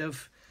 kind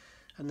of.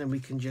 And then we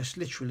can just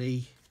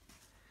literally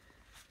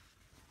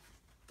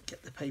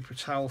get the paper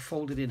towel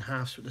folded in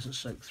half so it doesn't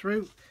soak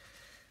through,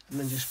 and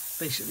then just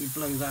basically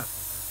blow that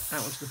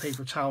out onto the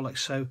paper towel like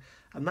so,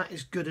 and that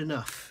is good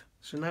enough.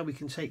 So now we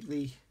can take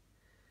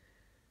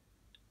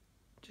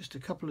just a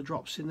couple of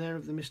drops in there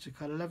of the Mr.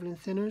 Colour Leveling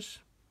Thinners.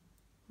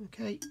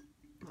 Okay,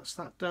 that's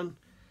that done.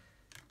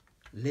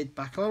 Lid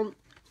back on,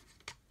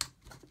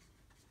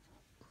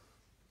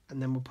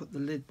 and then we'll put the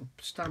lid, we'll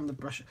stand the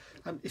brush.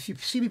 If you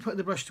see me putting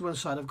the brush to one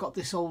side, I've got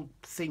this old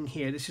thing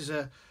here. This is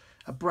a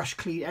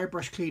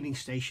airbrush cleaning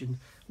station,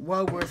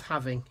 well worth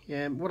having.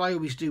 What I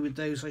always do with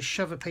those, I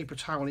shove a paper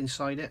towel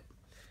inside it,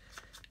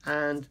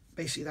 and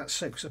basically that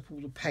soaks up all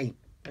the paint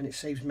and it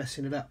saves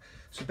messing it up.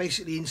 So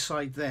basically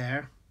inside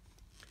there,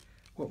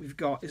 what we've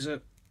got is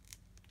an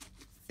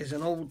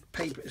old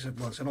paper.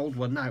 Well, it's an old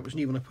one now. It was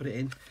new when I put it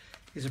in.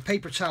 Is a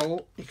paper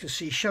towel. You can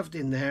see shoved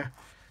in there,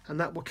 and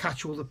that will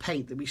catch all the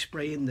paint that we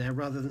spray in there,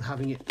 rather than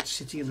having it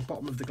sitting in the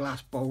bottom of the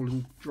glass bowl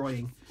and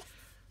drying.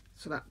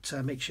 So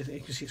that makes you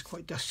can see it's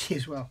quite dusty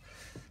as well.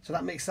 So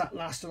that makes that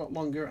last a lot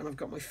longer, and I've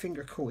got my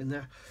finger caught in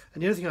there.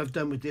 And the other thing I've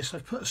done with this,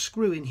 I've put a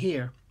screw in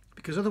here,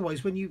 because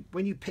otherwise when you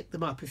pick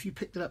them up, if you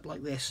picked it up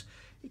like this,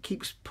 it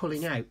keeps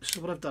pulling out.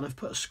 So what I've done, I've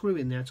put a screw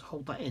in there to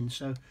hold that in.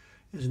 So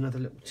there's another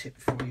little tip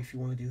for you if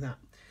you want to do that.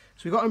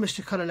 So we've got our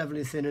Mr. Colour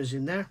Leveling Thinners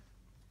in there.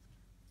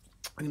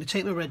 I'm going to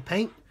take my red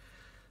paint.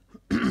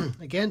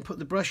 Again, put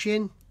the brush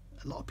in.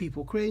 A lot of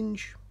people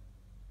cringe.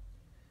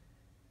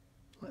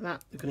 Like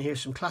that. You're going to hear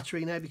some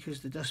clattering now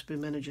because the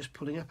dustbin men are just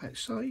pulling up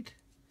outside.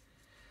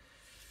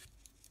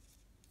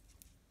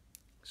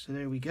 So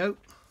there we go.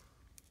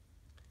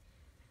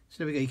 So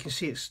there we go. You can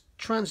see it's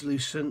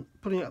translucent,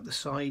 pulling up the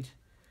side,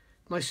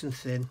 nice and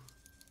thin.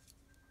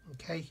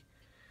 Okay.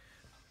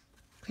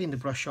 Clean the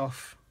brush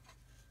off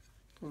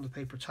on the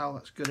paper towel,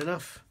 that's good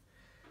enough.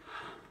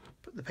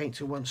 Put the paint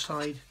to one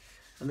side,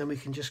 and then we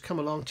can just come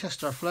along,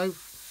 test our flow,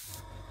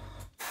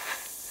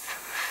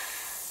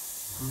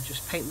 and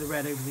just paint the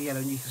red over the yellow,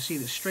 and you can see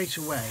that straight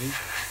away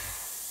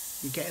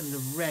you're getting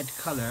the red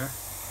colour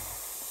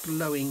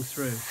glowing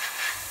through.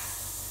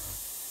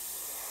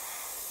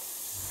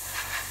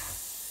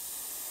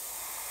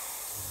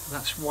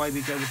 That's why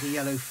we go with the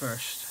yellow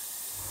first.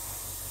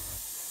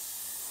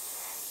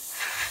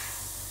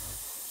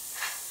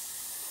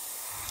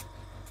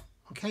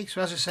 Okay,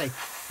 so as I say,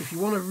 if you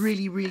want a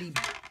really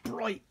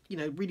bright,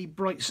 really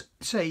bright,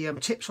 say,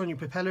 tips on your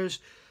propellers,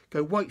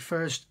 go white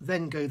first,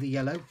 then go the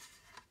yellow.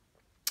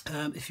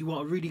 If you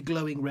want a really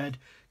glowing red,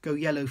 go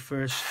yellow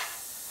first,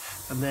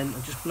 and then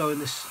I'm just blowing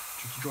this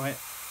to dry it,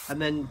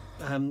 and then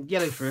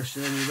yellow first,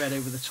 and then your red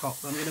over the top.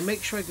 I'm going to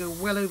make sure I go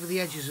well over the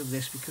edges of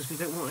this because we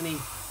don't want any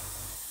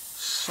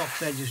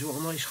soft edges. We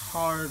want a nice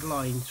hard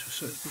line,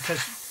 so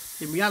because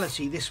in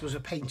reality this was a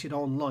painted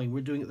on line.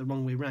 We're doing it the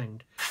wrong way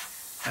round.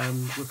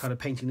 We're kind of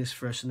painting this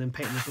first and then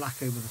painting the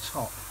black over the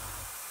top.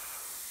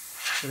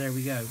 So there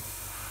we go.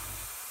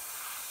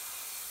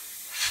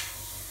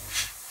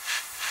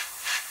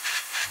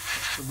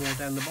 Some more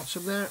down the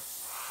bottom there.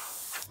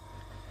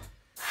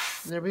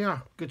 And there we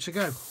are, good to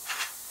go.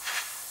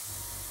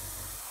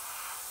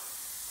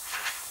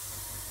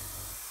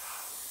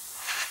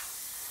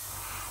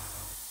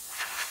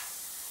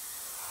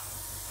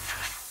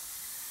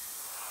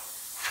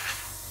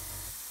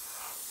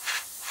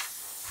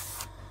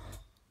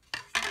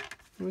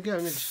 There we go,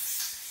 and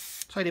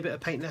there's a tiny bit of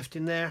paint left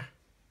in there.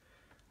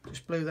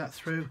 Just blow that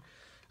through,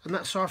 and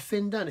that's our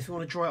fin done. If you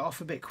want to dry it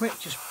off a bit quick,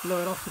 just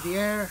blow it off with the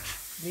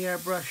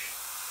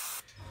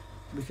airbrush.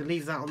 We can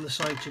leave that on the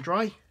side to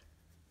dry.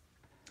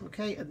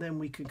 Okay, and then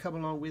we can come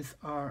along with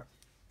our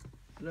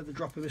another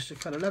drop of Mr.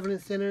 Colour Leveling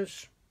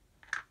Thinners.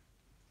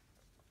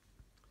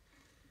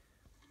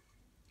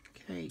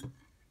 Okay,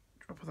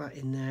 drop of that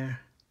in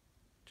there,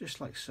 just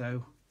like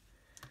so.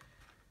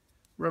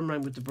 Run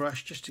around with the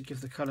brush just to give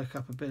the colour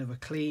cup a bit of a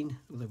clean,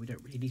 although we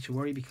don't really need to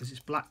worry because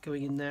it's black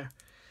going in there.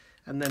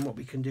 And then what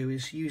we can do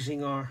is,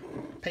 using our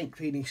paint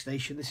cleaning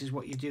station, this is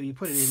what you do, you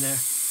put it in there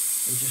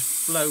and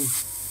just blow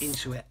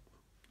into it.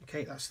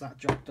 Okay, that's that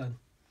job done.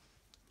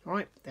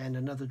 Alright, then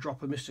another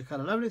drop of Mr.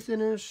 Colour Leveling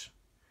Thinners.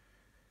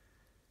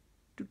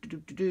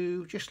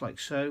 Just like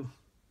so.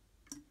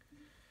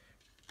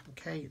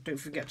 Okay, don't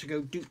forget to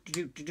go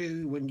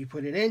when you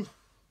put it in.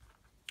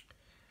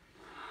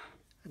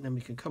 And then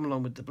we can come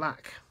along with the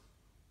black,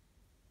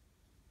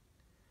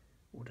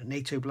 or the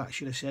NATO black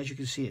should I say. As you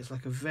can see, it's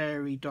like a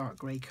very dark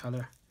grey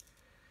colour.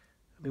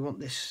 And we want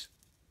this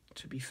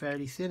to be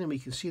fairly thin, and we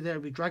can see there,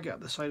 we drag it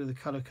up the side of the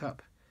colour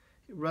cup,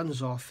 it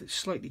runs off, it's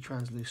slightly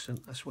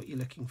translucent. That's what you're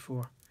looking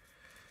for.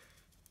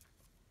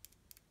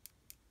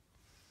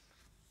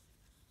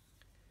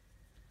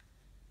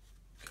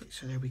 Okay,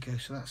 so there we go,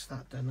 so that's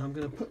that done. Now I'm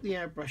going to put the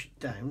airbrush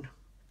down,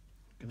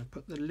 I'm going to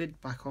put the lid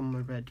back on my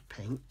red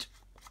paint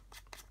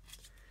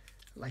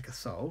like a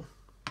so.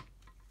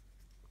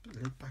 Put the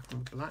lid back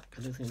on the black,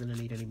 I don't think I'm going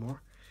to need any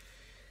more.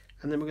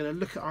 And then we're going to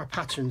look at our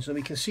patterns, and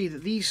we can see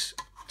that these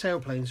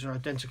tailplanes are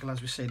identical,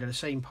 as we say, they're the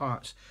same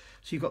parts.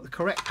 So you've got the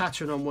correct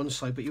pattern on one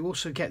side, but you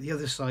also get the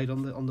other side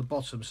on the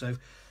bottom, so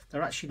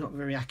they're actually not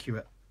very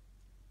accurate.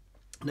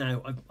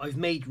 Now I've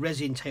made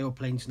resin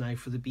tailplanes now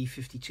for the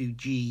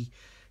B52G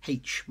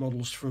H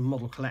models from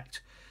Model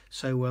Collect.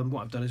 So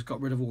what I've done is got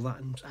rid of all that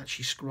and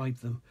actually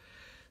scribed them.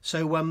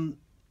 So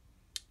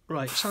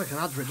right, it's like an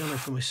advert, don't I,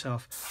 for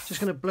myself. Just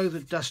going to blow the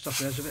dust off.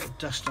 There's a bit of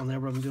dust on there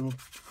where I'm doing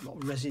a lot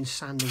of resin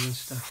sanding and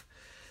stuff.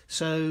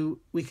 So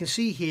we can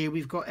see here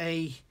we've got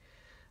a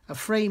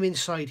frame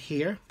inside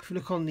here. If you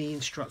look on the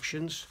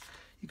instructions,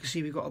 you can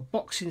see we've got a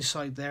box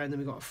inside there, and then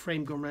we've got a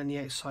frame going around the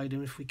outside.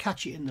 And if we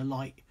catch it in the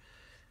light,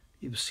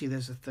 you'll see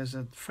there's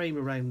a frame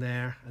around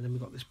there, and then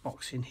we've got this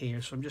box in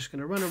here. So I'm just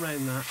going to run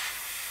around that,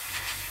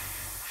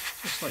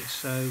 just like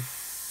so.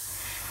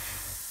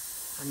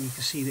 And you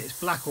can see that it's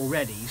black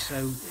already, so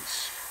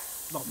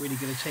it's not really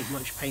going to take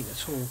much paint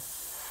at all.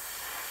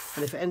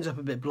 And if it ends up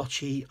a bit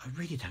blotchy, I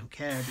really don't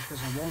care, because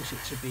I want it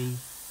to be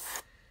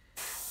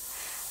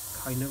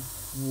kind of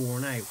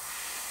worn out.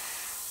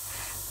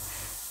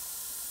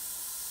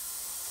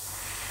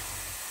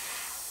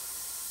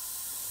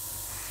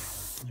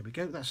 There we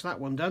go, that's that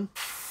one done.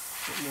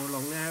 A bit more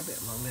along there, a bit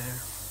along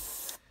there.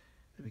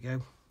 There we go,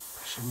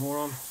 put some more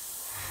on.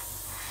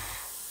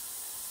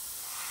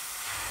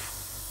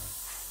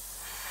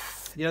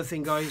 The other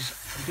thing, guys,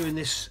 I'm doing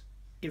this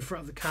in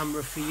front of the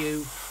camera for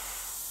you.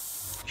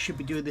 You should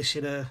be doing this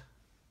in a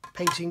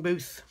painting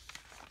booth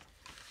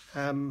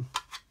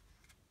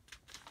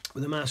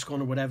with a mask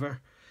on or whatever.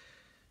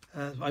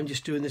 I'm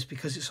just doing this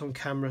because it's on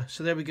camera.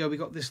 So there we go, we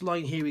got this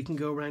line here we can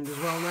go around as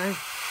well now.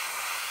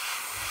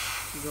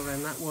 We go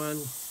around that one.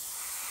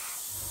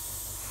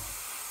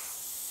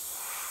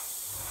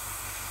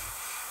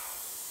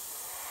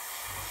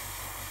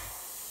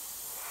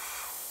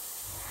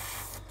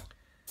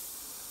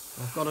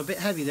 I've gone a bit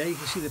heavy there, you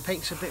can see the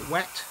paint's a bit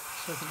wet,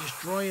 so I can just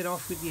dry it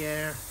off with the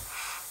air.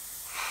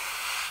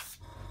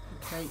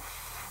 Okay.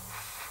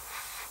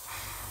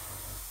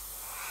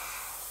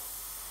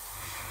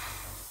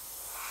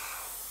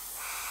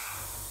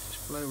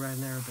 Just blow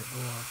around there a bit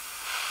more.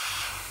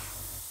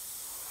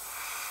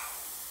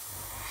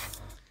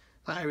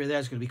 That area there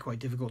is going to be quite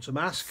difficult to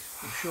mask.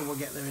 I'm sure we'll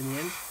get there in the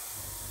end.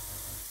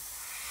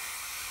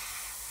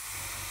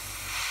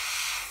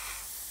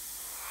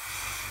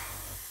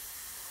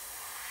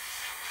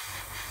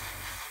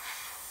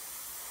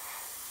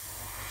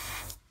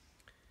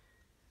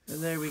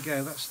 And there we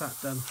go, that's that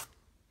done.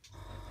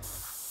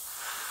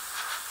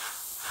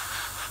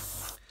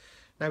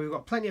 Now we've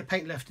got plenty of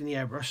paint left in the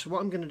airbrush, so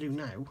what I'm going to do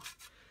now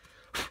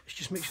is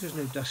just make sure there's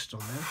no dust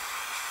on there.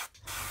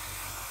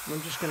 And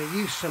I'm just going to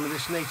use some of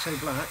this NATO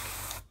black.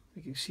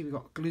 You can see we've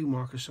got a glue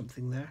mark or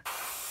something there.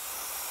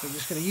 So I'm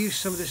just going to use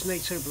some of this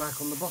NATO black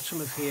on the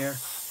bottom of here,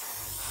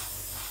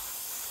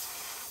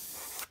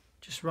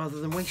 just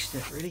rather than waste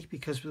it really,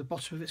 because the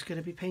bottom of it's going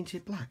to be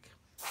painted black.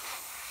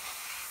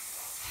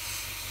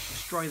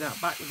 Just dry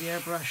that back with the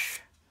airbrush,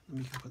 and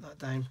we can put that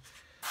down,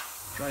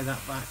 dry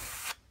that back.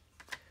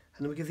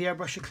 And then we give the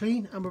airbrush a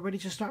clean and we're ready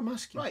to start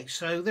masking. Right,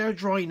 so they're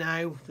dry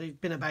now. They've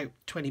been about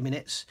 20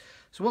 minutes.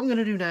 So what I'm going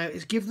to do now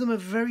is give them a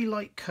very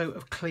light coat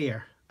of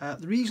clear.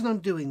 The reason I'm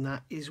doing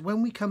that is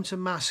when we come to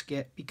mask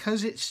it,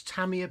 because it's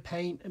Tamiya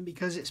paint and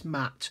because it's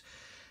matte,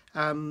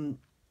 when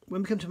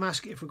we come to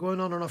mask it, if we're going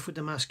on and off with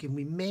the masking,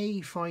 we may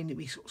find that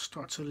we sort of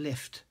start to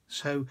lift.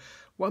 So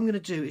what I'm going to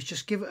do is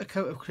just give it a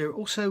coat of clear.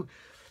 Also,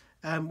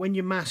 when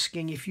you're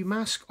masking, if you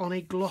mask on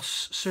a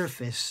gloss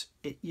surface,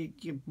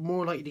 you're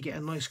more likely to get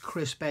a nice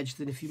crisp edge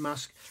than if you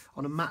mask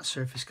on a matte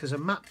surface, because a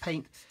matte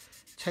paint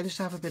tends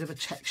to have a bit of a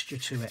texture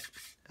to it.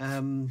 You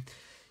know,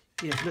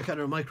 if you look at it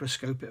under a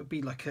microscope, it would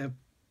be like a,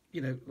 you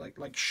know,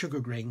 like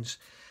sugar grains,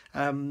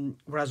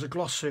 whereas a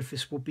gloss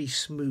surface will be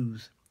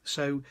smooth.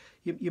 So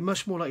you're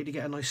much more likely to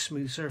get a nice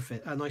smooth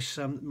surface, a nice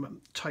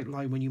tight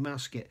line when you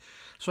mask it.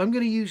 So I'm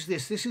going to use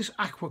this. This is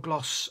Aqua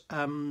Gloss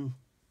from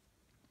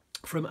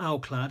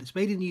Alclad. It's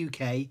made in the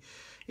UK.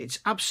 It's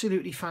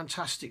absolutely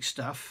fantastic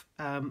stuff.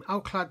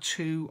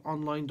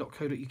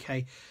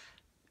 Alclad2online.co.uk.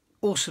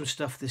 Awesome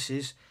stuff this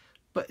is,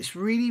 but it's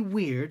really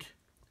weird.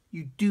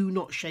 You do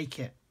not shake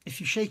it.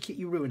 If you shake it,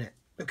 you ruin it.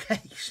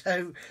 Okay,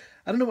 so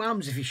I don't know what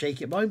happens if you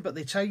shake it, mine, but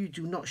they tell you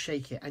do not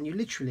shake it, and you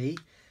literally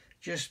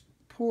just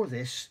pour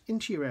this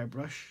into your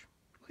airbrush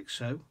like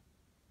so.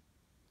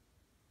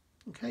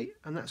 Okay,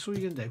 and that's all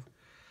you're gonna do.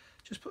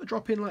 Just put a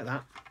drop in like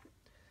that.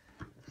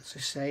 As I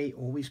say,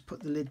 always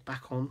put the lid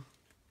back on.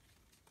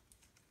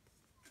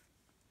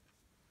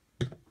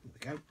 There we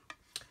go.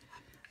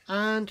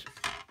 And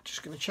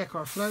just going to check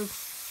our flow.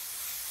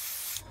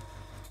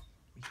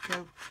 There we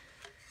go.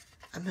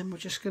 And then we're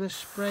just going to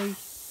spray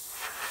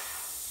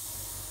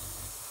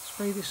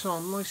this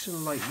on nice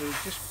and lightly.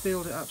 Just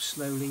build it up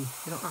slowly.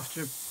 You don't have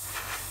to.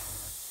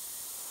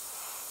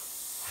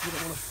 You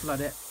don't want to flood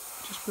it.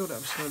 Just build it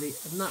up slowly,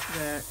 and that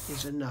there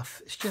is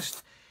enough. It's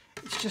just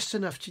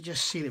enough to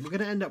just seal it. We're going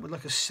to end up with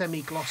like a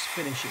semi-gloss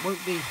finish. It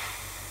won't be,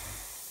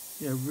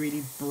 you know,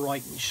 really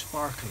bright and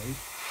sparkly.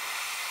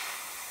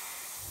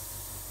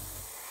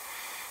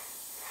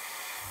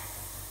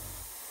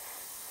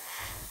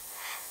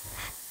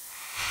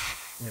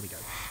 There we go.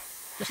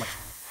 Just like that.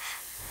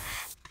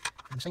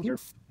 And the same here.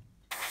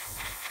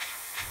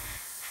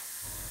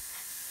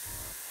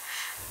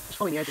 Just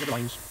following the edge of the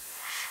lines.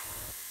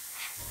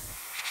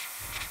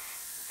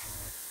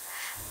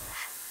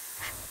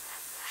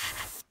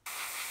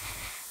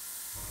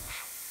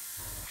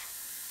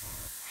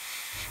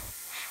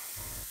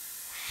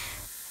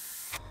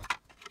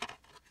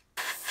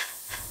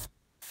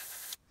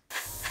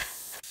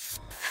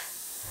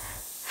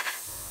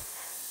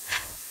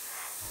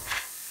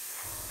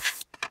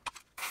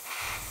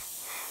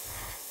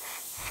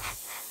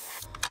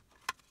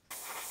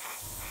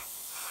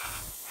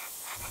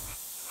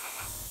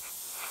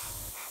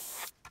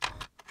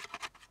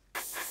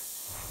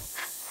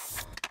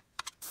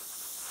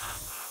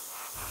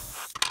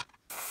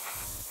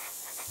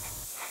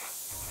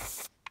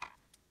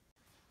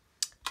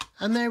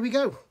 And there we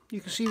go. You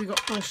can see we've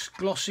got nice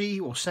glossy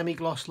or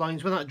semi-gloss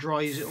lines. When that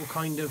dries, it will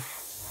kind of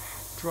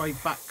dry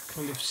back,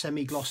 kind of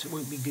semi-gloss. It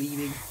won't be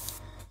bleeding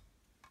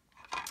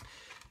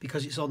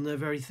because it's on there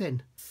very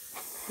thin.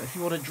 But if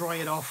you want to dry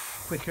it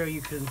off quicker,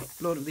 you can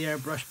load up the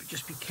airbrush, but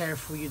just be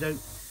careful you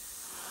don't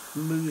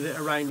move it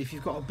around. If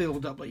you've got a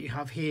build up like you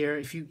have here,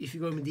 if you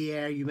go in with the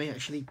air, you may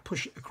actually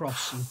push it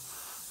across, and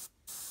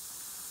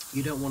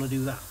you don't want to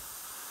do that.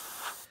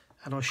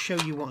 And I'll show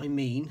you what I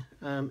mean.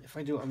 If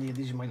I do it on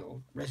these are my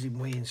little resin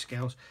weighing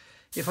scales.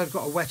 If I've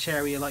got a wet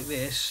area like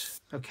this,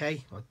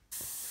 okay,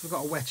 if I've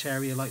got a wet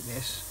area like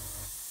this,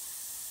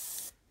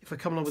 if I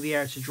come along with the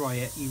air to dry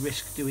it, you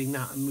risk doing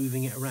that and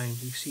moving it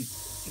around. You see,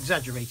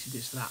 exaggerated,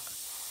 it's that.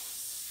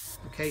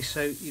 Okay,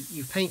 so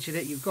you've painted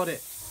it, you've got a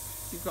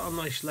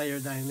nice layer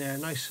down there,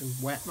 nice and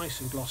wet,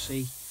 nice and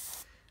glossy,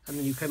 and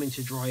then you come in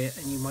to dry it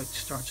and you might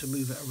start to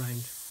move it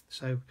around.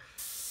 So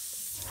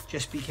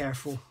just be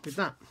careful with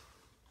that.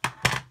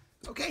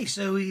 Okay,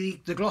 so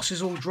the gloss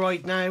is all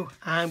dried now,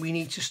 and we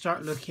need to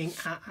start looking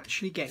at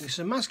actually getting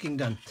some masking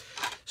done.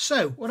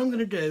 So what I'm going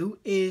to do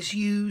is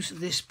use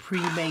this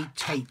pre-made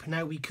tape.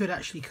 Now we could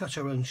actually cut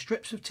our own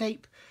strips of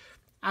tape,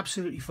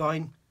 absolutely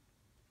fine,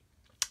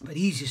 but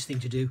the easiest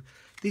thing to do,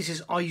 this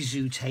is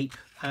Aizu tape.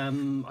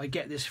 I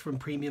get this from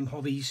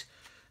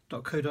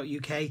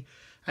premiumhobbies.co.uk,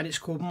 and it's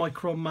called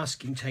Micron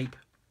masking tape.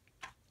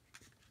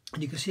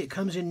 And you can see it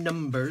comes in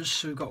numbers.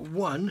 So we've got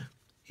 1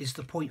 is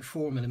the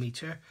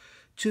 0.4mm,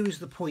 2 is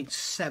the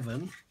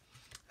 0.7,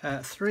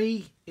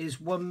 3 is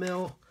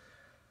 1mm,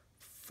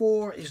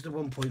 4 is the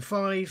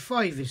 1.5,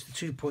 5 is the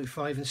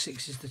 2.5, and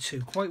 6 is the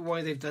 2. Quite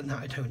why they've done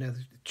that, I don't know. It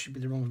should be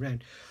the wrong way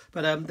around.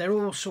 But they're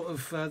all sort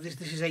of,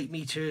 this is 8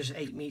 meters,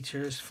 8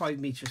 meters, 5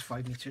 meters,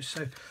 5 meters.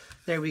 So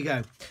there we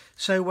go.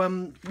 So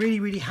really,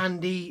 really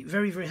handy,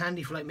 very, very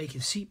handy for like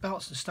making seat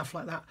belts and stuff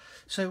like that.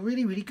 So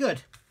really, really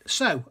good.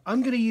 So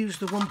I'm going to use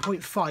the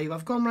 1.5.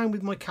 I've gone around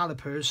with my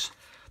calipers,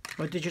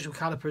 my digital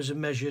calipers,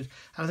 and measured,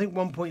 and I think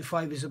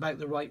 1.5 is about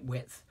the right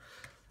width.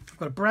 I've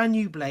got a brand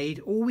new blade.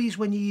 Always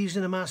when you're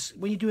using a mask,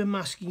 when you're doing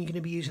masking, you're going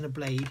to be using a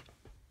blade.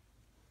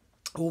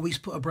 Always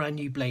put a brand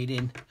new blade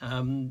in.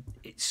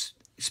 It's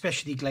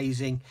especially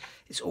glazing.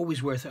 It's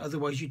always worth it.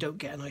 Otherwise, you don't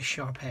get a nice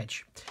sharp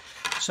edge.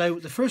 So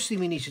the first thing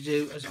we need to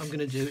do, as I'm going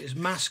to do, is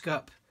mask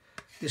up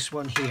this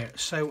one here.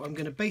 So I'm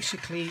going to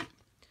basically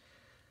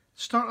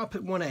start up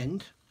at one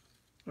end.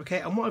 Okay,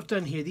 and what I've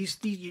done here, these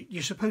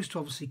you're supposed to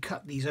obviously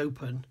cut these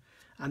open,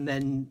 and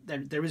then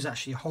there is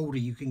actually a holder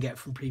you can get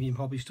from Premium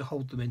Hobbies to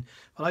hold them in,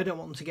 but I don't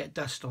want them to get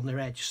dust on their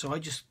edge, so I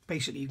just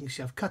basically, you can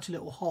see I've cut a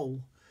little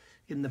hole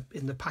in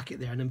the packet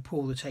there and then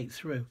pull the tape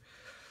through,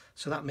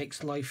 so that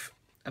makes life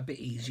a bit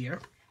easier.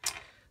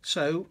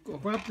 So I'll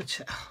grab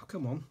the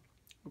I'll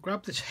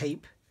grab the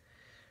tape.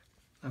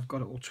 I've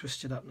got it all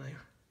twisted up now.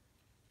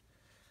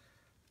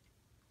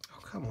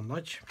 Oh, come on,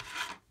 Nudge.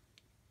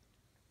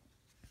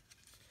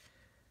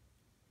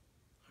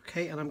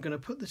 Okay, and I'm going to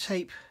put the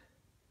tape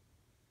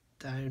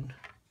down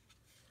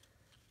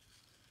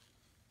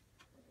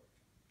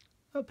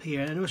up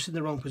here. I know it's in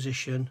the wrong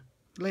position.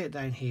 Lay it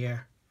down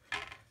here.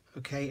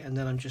 Okay, and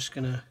then I'm just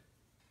going to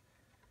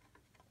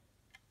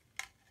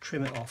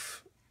trim it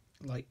off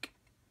like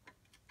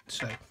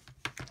so.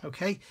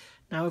 Okay,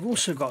 now I've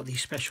also got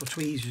these special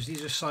tweezers.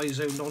 These are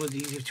Sizo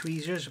non-adhesive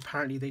tweezers.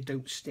 Apparently they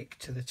don't stick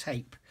to the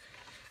tape,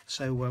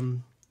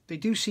 so they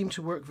do seem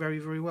to work very,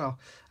 very well.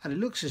 And it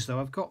looks as though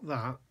I've got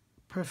that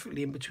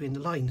perfectly in between the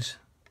lines,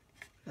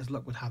 as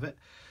luck would have it.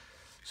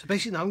 So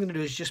basically now I'm going to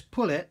do is just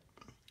pull it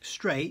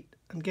straight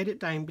and get it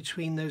down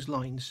between those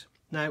lines.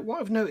 Now what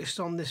I've noticed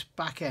on this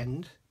back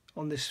end,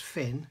 on this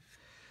fin,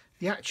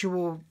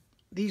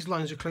 these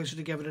lines are closer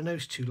together than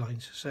those two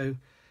lines, so a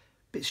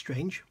bit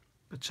strange,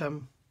 but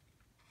oh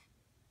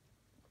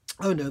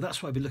no,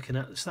 that's what I'll be looking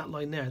at. It's that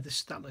line there,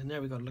 that line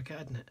there we've got to look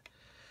at, isn't it?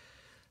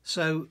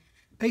 So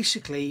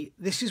basically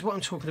this is what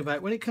I'm talking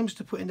about. When it comes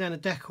to putting down a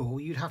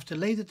decal, you'd have to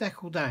lay the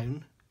decal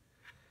down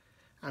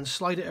and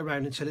slide it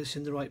around until it's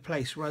in the right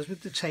place, whereas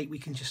with the tape we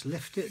can just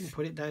lift it and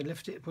put it down,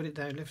 lift it, put it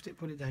down, lift it,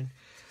 put it down,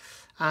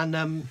 and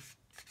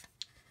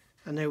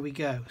there we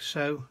go.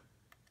 So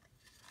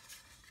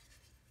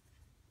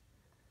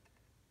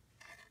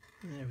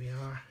there we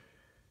are.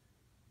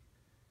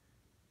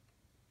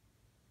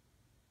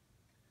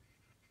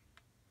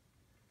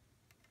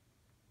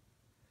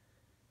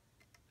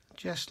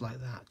 Just like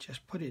that,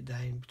 just put it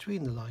down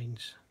between the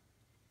lines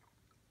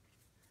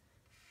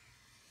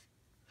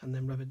and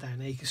then rub it down.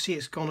 Now you can see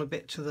it's gone a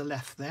bit to the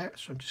left there,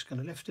 so I'm just going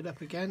to lift it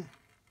up again.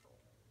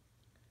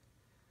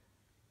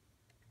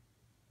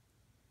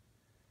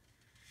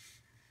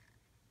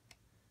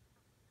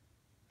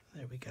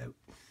 There we go.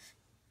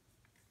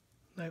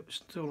 No, it's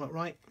still not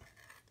right.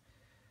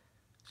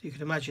 So you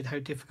can imagine how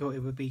difficult it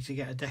would be to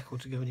get a decal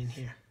to go in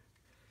here.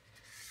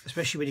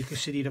 Especially when you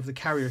consider you'd have the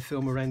carrier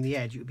film around the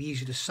edge. It would be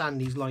easy to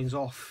sand these lines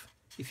off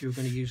if you were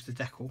going to use the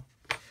decal.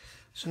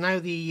 So now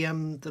the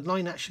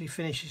line actually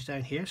finishes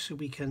down here, so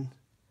we can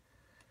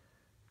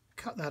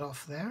cut that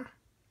off there.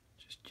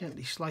 Just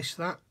gently slice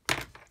that,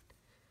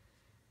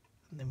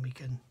 and then we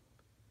can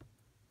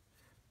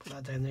put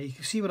that down there. You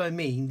can see what I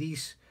mean.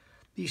 These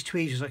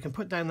tweezers, I can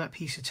put down that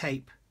piece of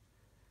tape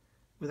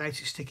without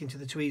it sticking to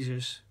the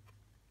tweezers,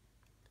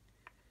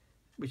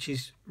 which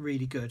is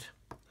really good.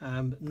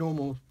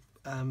 Normal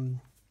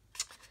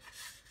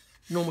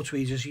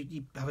tweezers,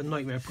 you have a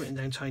nightmare putting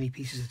down tiny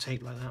pieces of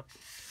tape like that.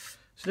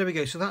 So there we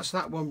go. So that's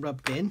that one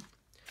rubbed in.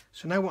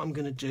 So now what I'm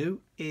going to do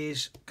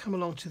is come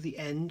along to the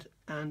end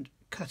and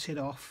cut it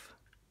off,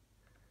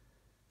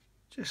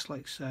 just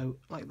like so,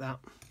 like that.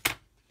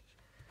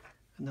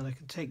 And then I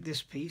can take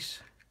this piece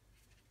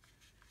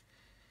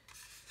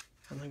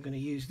and I'm going to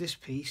use this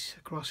piece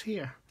across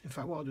here. In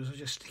fact, what I'll do is I'll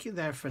just stick it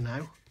there for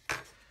now,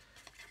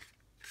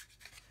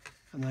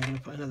 and then I'm going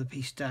to put another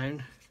piece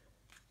down.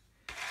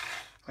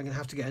 I'm going to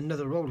have to get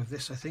another roll of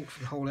this, I think, for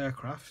the whole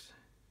aircraft.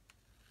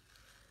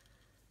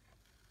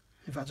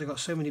 In fact, I've got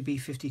so many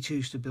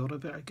B-52s to build, I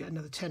better get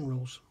another 10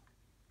 rolls.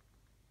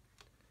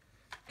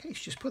 Okay,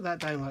 so just put that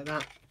down like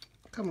that.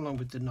 Come along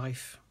with the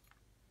knife.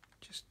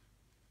 Just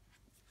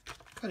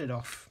cut it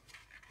off.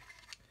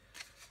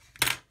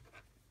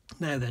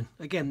 Now then,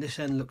 again, this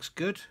end looks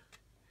good.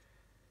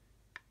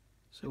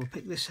 So we'll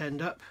pick this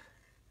end up.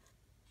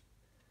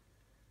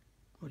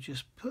 We'll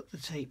just put the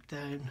tape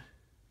down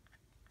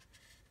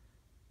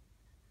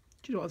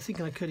Do you know what, I'm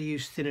thinking I could have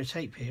used thinner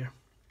tape here.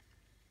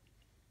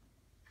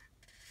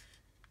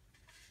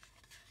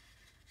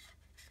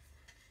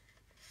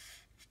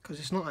 Because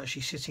it's not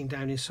actually sitting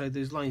down inside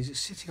those lines, it's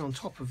sitting on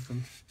top of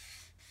them.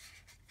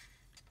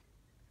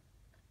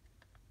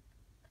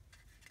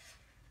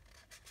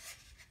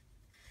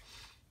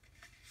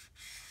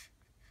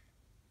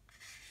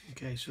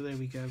 Okay, so there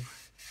we go. In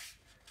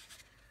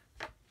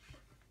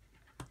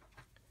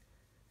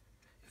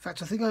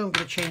fact, I think I'm going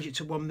to change it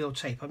to 1mm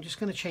tape. I'm just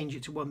going to change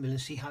it to 1mm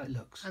and see how it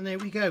looks. And there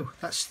we go.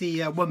 That's the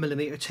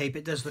 1mm tape.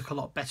 It does look a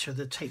lot better.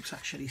 The tape's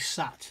actually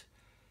sat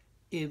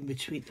in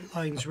between the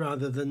lines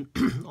rather than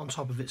on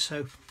top of it. So,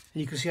 and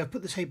you can see I've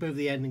put the tape over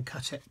the end and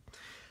cut it.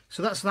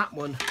 So that's that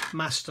one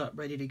masked up,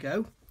 ready to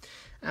go.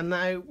 And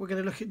now we're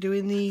going to look at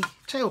doing the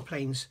tail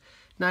planes.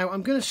 Now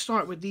I'm going to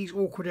start with these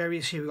awkward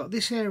areas here. We've got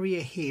this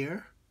area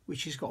here,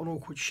 which has got an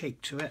awkward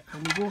shape to it,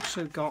 and we've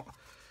also got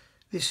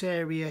this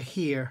area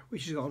here,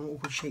 which has got an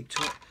awkward shape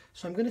to it.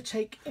 So I'm going to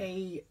take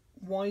a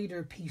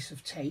wider piece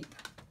of tape,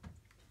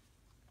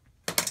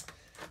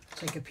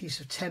 take a piece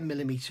of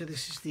 10mm.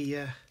 This is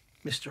the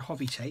Mr.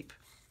 Hobby tape.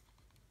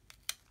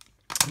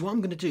 And what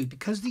I'm going to do,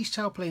 because these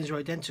tail planes are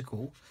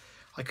identical,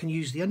 I can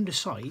use the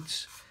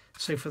undersides.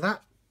 So for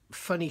that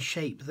funny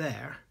shape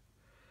there,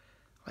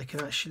 I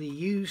can actually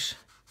use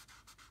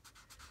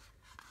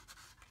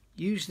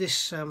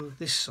this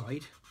this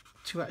side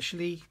to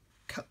actually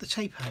cut the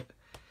tape out.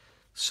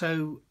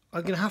 So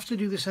I'm going to have to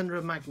do this under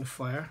a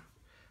magnifier,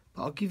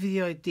 but I'll give you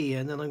the idea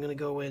and then I'm going to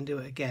go away and do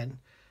it again.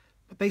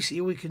 But basically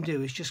all we can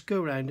do is just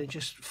go around and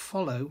just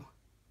follow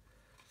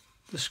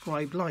the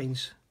scribed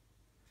lines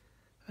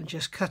and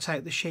just cut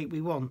out the shape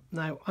we want.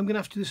 Now I'm going to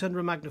have to do this under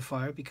a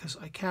magnifier because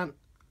I can't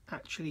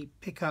actually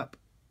pick up,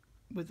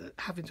 with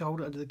having to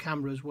hold it under the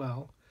camera as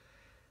well,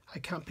 I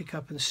can't pick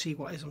up and see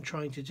what it is I'm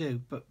trying to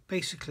do. But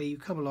basically you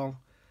come along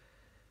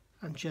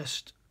and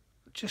just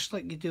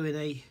like you do in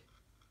a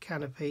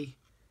canopy,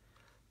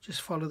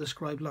 just follow the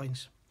scribed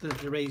lines,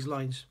 the raised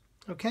lines.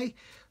 Okay,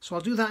 so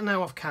I'll do that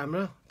now off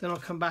camera, then I'll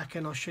come back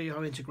and I'll show you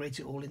how I integrate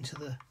it all into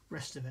the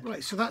rest of it.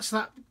 Right, so that's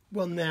that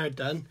one there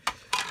done.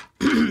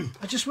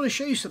 I just want to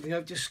show you something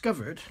I've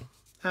discovered.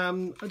 I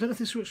don't know if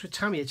this works with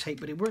Tamiya tape,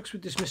 but it works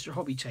with this Mr.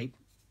 Hobby tape.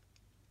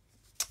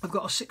 I've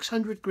got a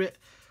 600 grit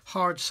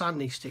hard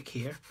sanding stick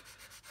here,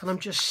 and I'm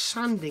just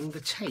sanding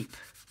the tape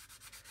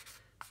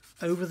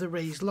over the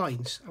raised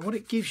lines. And what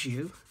it gives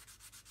you,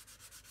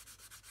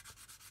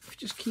 if you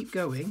just keep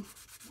going,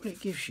 what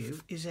it gives you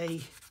is a,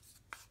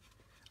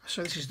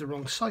 so this is the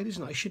wrong side,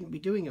 isn't it? I shouldn't be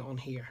doing it on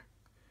here.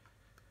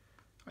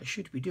 I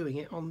should be doing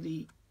it on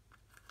the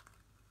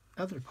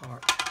other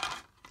part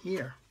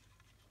here.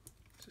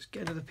 So let's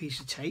get another piece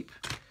of tape.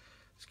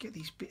 Let's get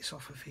these bits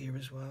off of here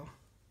as well.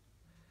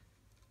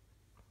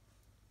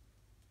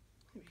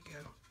 There we go.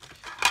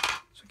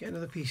 So get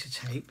another piece of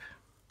tape.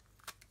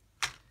 So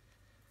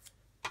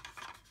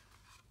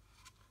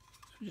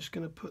we're just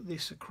going to put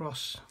this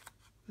across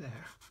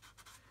there.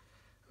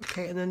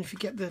 Okay, and then if you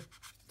get the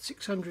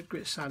 600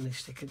 grit sanding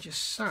stick and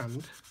just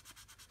sand,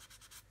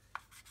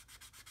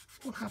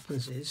 what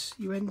happens is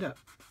you end up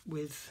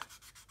with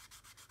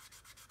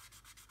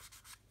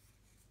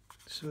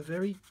some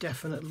very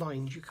definite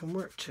lines you can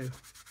work to.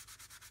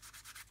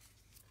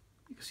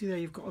 You can see there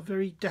you've got a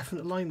very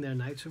definite line there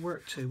now to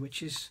work to,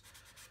 which is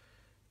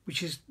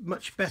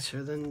much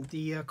better than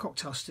the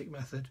cocktail stick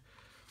method.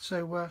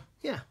 So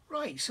yeah,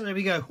 right, so there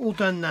we go, all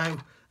done now.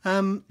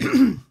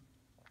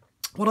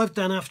 What I've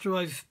done after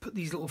I've put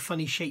these little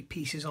funny shaped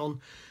pieces on,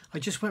 I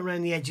just went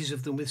around the edges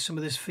of them with some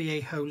of this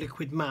Vallejo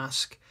liquid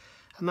mask,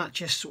 and that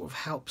just sort of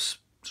helps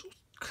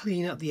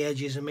clean up the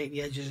edges and make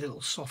the edges a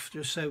little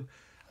softer. So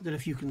I don't know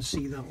if you can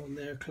see that one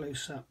there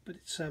close up, but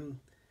it's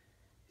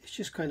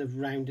just kind of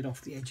rounded off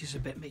the edges a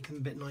bit, making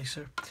them a bit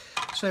nicer.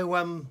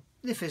 So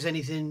if there's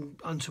anything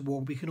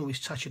untoward, we can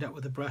always touch it up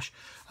with a brush.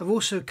 I've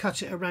also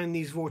cut it around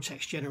these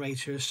vortex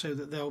generators so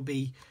that they'll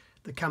be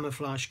the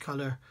camouflage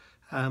colour.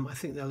 I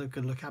think they're going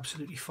to look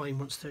absolutely fine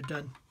once they're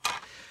done.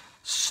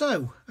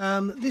 So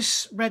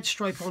this red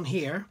stripe on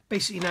here,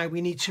 basically now we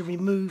need to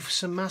remove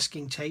some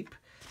masking tape,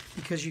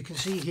 because you can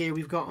see here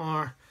we've got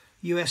our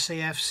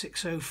USAF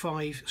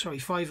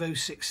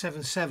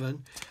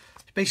 50677.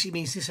 It basically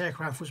means this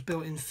aircraft was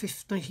built in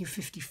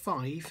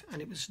 1955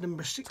 and it was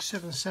number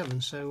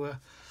 677. So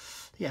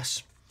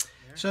yes.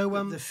 So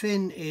the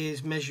fin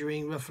is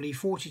measuring roughly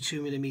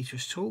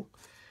 42mm tall,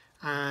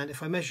 and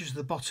if I measure to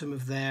the bottom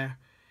of there,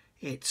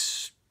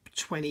 it's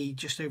 20,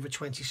 just over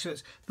 20. So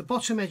it's the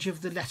bottom edge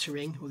of the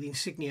lettering or the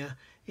insignia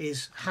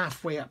is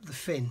halfway up the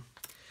fin.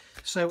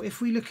 So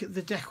if we look at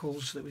the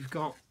decals that we've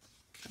got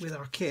with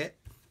our kit,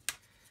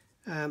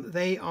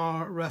 they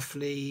are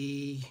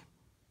roughly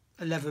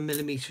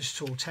 11mm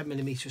tall,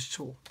 10mm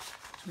tall.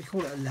 So we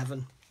call it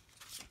 11.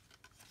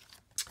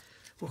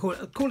 We'll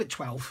call it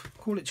 12.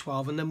 Call it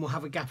 12, and then we'll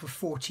have a gap of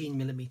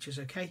 14mm.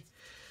 Okay,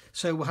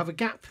 so we'll have a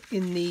gap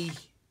in the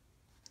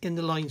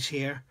lines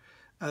here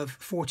of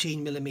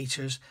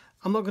 14mm.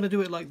 I'm not going to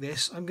do it like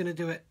this. I'm going to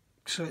do it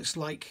so it's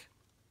like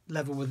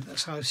level with.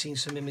 That's how I've seen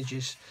some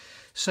images.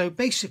 So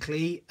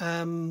basically,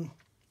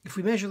 if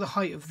we measure the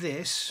height of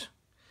this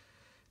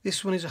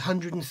one is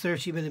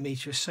 130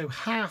 millimeters, so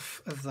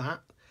half of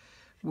that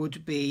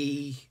would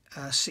be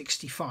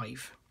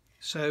 65.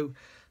 So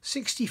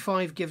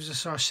 65 gives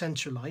us our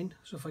center line.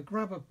 So if I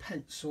grab a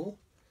pencil,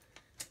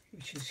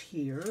 which is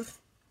here,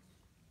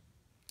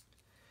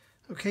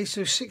 okay,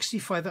 so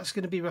 65, that's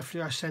going to be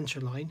roughly our center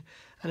line.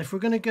 And if we're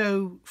going to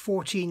go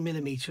 14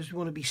 millimeters, we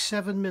want to be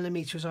 7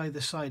 millimeters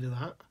either side of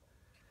that.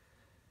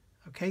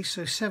 Okay,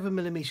 so 7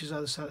 millimeters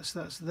either side,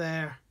 so that's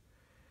there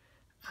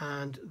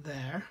and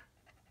there.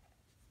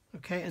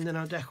 Okay, and then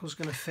our decal's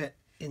going to fit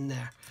in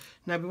there.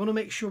 Now we want to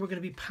make sure we're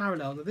going to be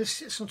parallel. Now this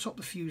sits on top of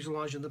the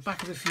fuselage, and the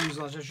back of the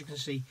fuselage, as you can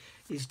see,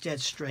 is dead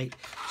straight.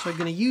 So I'm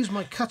going to use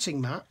my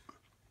cutting mat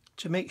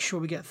to make sure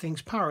we get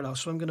things parallel.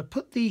 So I'm going to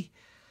put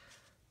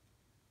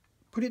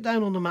it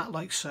down on the mat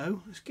like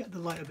so. Let's get the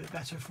light a bit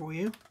better for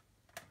you.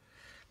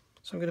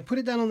 So I'm going to put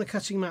it down on the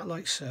cutting mat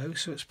like so,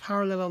 so it's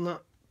parallel on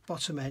that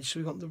bottom edge. So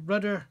we've got the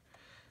rudder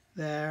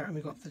there, and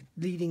we've got the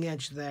leading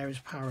edge there is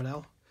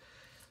parallel.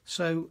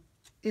 So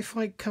if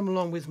I come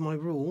along with my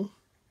rule,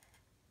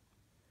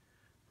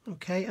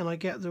 okay, and I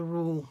get the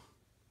rule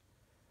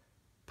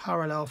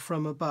parallel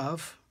from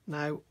above,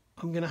 now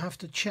I'm going to have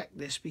to check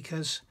this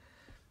because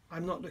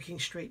I'm not looking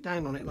straight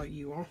down on it like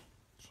you are.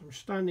 So I'm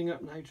standing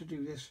up now to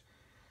do this.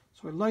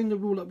 So I line the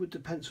rule up with the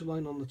pencil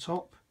line on the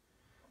top,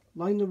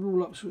 line the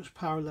rule up so it's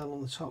parallel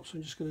on the top. So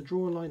I'm just going to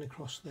draw a line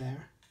across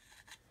there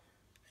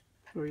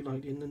very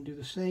lightly, and then do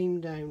the same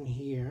down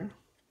here.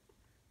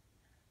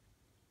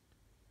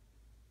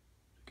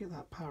 Get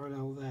that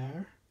parallel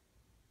there.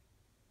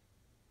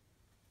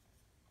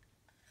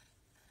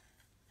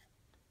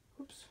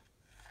 Oops.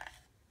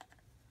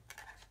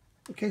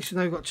 Okay, so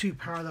now we've got two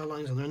parallel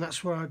lines on there, and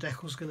that's where our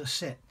decal's going to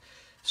sit.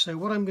 So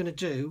what I'm going to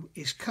do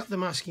is cut the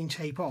masking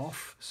tape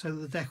off so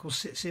that the decal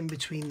sits in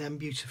between them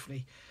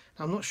beautifully.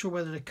 Now, I'm not sure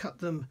whether to cut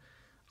them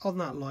on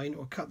that line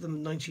or cut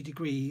them 90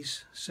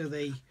 degrees so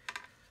they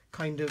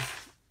kind of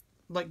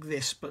like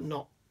this, but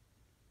not.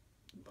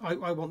 I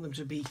want them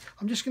to be.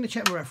 I'm just going to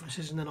check my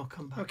references and then I'll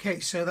come back. Okay,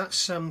 so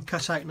that's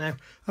cut out now.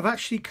 I've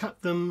actually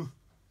cut them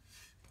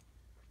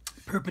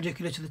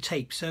perpendicular to the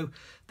tape, so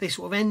they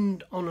sort of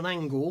end on an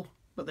angle,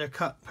 but they're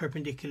cut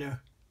perpendicular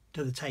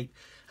to the tape.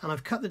 And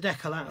I've cut the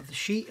decal out of the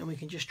sheet, and we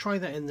can just try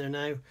that in there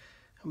now, and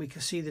we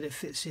can see that it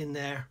fits in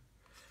there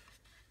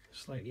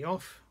slightly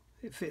off.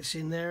 It fits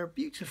in there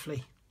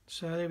beautifully.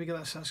 So there we go,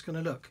 that's how it's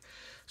going to look.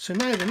 So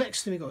now the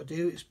next thing we've got to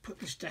do is put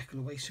this decal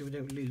away so we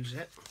don't lose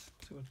it.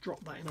 So we'll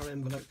drop that in our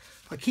envelope.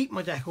 I keep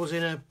my decals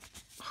in a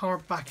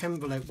hardback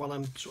envelope while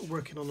I'm sort of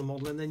working on the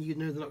model, and then you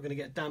know they're not going to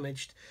get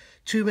damaged.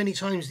 Too many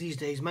times these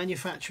days,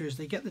 manufacturers,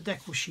 they get the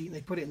decal sheet and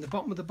they put it in the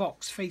bottom of the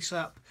box, face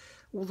up,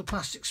 all the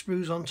plastic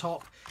sprues on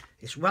top.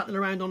 It's rattling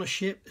around on a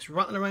ship, it's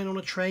rattling around on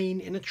a train,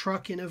 in a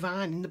truck, in a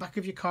van, in the back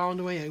of your car on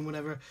the way home,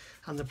 whatever,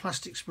 and the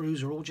plastic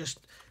sprues are all just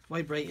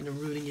vibrating and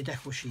ruining your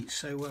decal sheets.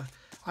 So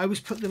I always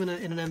put them in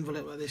an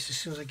envelope like this as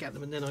soon as I get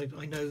them, and then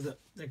I know that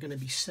they're going to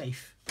be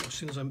safe as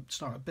soon as I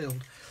start a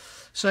build.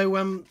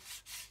 So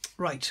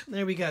right,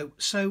 there we go.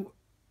 So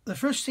the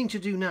first thing to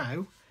do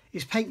now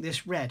is paint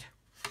this red,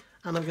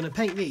 and I'm going to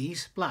paint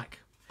these black.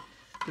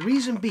 The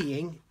reason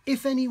being,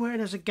 if anywhere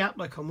there's a gap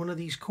like on one of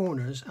these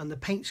corners and the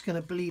paint's going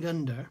to bleed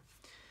under,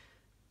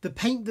 the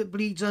paint that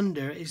bleeds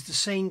under is the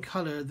same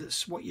colour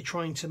that's what you're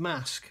trying to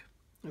mask.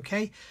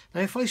 Okay,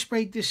 now if I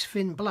sprayed this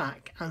thin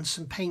black and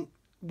some paint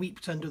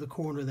weeped under the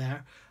corner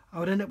there, I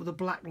would end up with a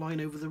black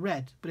line over the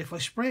red. But if I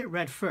spray it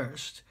red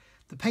first,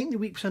 the paint that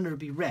weeps under will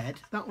be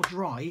red, that will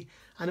dry,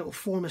 and it will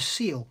form a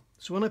seal.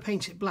 So when I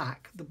paint it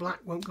black, the black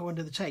won't go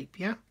under the tape,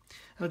 yeah?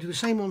 And I'll do the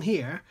same on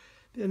here,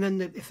 and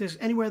then if there's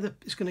anywhere that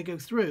it's going to go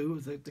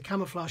through, the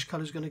camouflage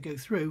colour is going to go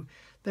through,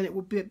 then it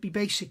will be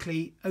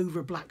basically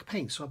over black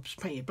paint. So I'll just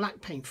paint it black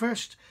paint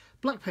first,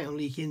 black paint will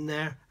leak in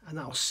there, and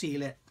that'll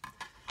seal it.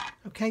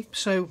 Okay,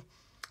 so,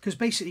 because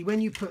basically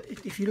when you put,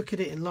 if you look at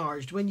it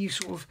enlarged, when you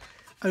sort of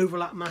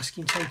overlap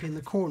masking tape in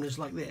the corners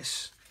like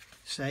this,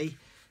 say,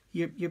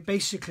 you're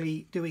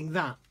basically doing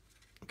that,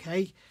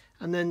 okay?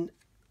 And then,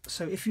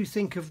 so if you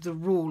think of the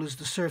rule as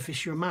the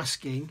surface you're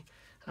masking,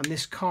 and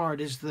this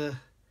card is the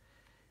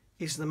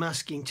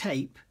masking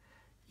tape,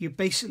 you're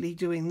basically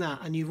doing that,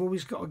 and you've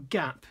always got a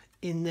gap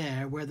in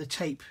there where the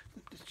tape,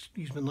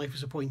 use my knife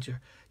as a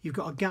pointer, you've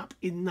got a gap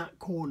in that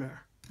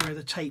corner where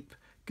the tape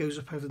goes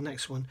up over the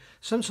next one.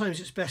 Sometimes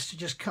it's best to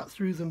just cut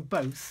through them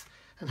both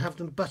and have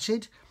them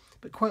butted,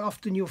 but quite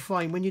often you'll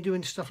find when you're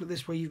doing stuff like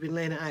this where you've been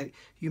laying it out,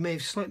 you may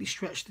have slightly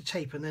stretched the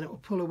tape and then it will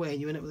pull away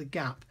and you end up with a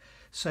gap.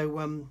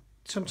 So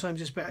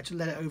sometimes it's better to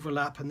let it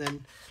overlap and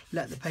then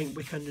let the paint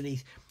wick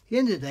underneath. At the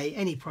end of the day,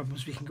 any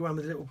problems we can go around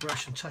with a little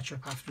brush and touch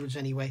up afterwards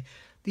anyway.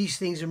 These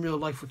things in real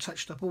life were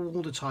touched up all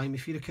the time.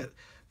 If you look at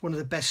one of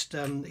the best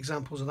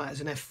examples of that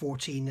is an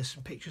F-14. There's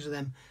some pictures of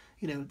them,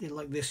 you know,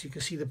 like this. You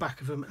can see the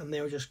back of them and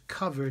they're just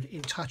covered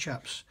in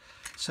touch-ups.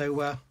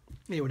 So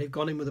anyway, they've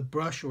gone in with a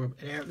brush or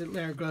a little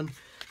air gun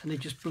and they've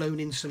just blown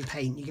in some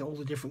paint. You get all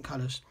the different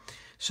colours.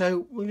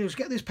 So we'll just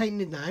get this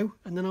painted now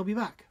and then I'll be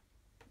back.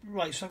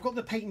 Right, so I've got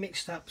the paint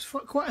mixed up. It's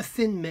quite a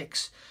thin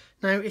mix.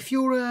 Now, if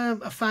you're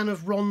a fan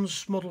of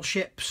Ron's model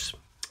ships,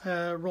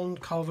 Ron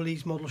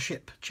Carverley's model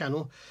ship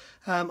channel,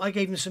 I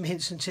gave him some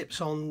hints and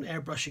tips on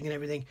airbrushing and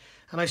everything,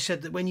 and I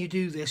said that when you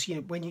do this, you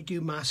know, when you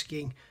do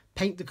masking,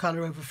 paint the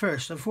colour over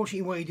first.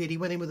 Unfortunately, what he did, he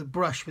went in with a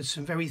brush with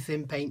some very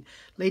thin paint,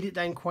 laid it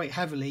down quite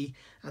heavily,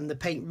 and the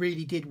paint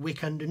really did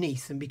wick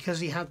underneath. And because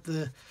he had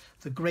the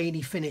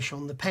grainy finish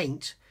on the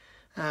paint,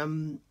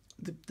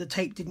 the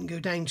tape didn't go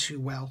down too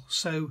well,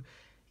 so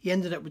he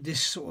ended up with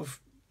this sort of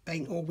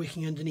paint all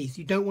wicking underneath.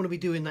 You don't want to be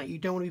doing that. You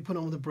don't want to be putting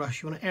it on with a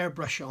brush. You want to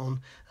airbrush it on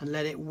and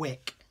let it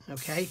wick.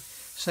 Okay,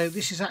 so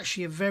this is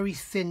actually a very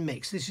thin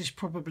mix. This is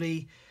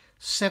probably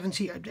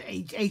 80%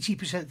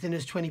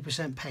 thinners,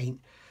 20% paint.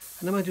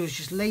 And then what I do is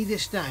just lay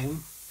this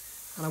down,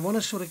 and I want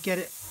to sort of get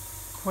it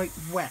quite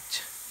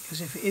wet, because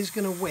if it is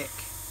going to wick,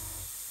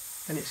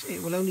 then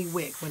it will only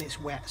wick when it's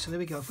wet. So there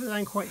we go. Put it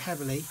down quite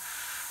heavily.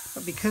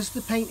 But because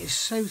the paint is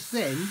so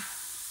thin,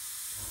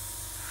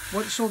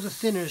 once all the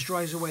thinners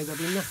dries away,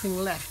 there'll be nothing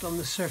left on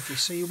the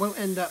surface. So you won't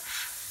end up,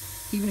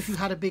 even if you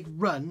had a big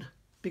run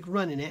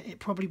in it, it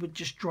probably would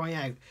just dry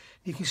out.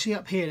 You can see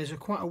up here, there's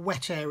quite a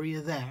wet area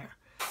there.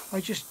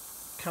 I just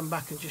come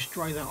back and just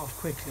dry that off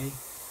quickly.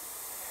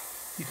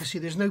 You can see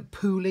there's no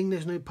pooling,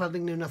 there's no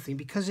puddling, no nothing.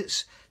 Because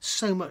it's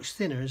so much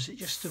thinners, it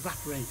just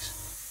evaporates.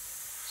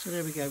 So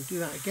there we go. Do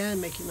that again,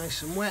 make it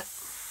nice and wet.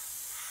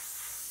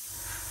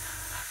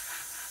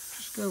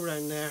 Go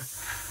around there,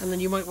 and then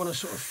you might want to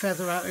sort of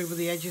feather out over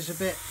the edges a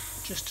bit,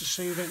 just to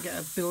so you don't get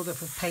a build-up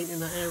of paint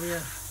in that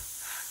area.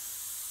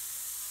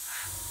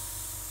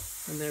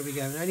 And there we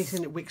go. Now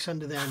anything that wicks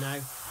under there now,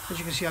 as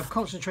you can see, I've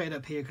concentrated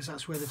up here because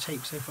that's where the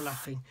tape's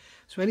overlapping.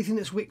 So anything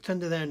that's wicked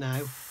under there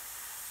now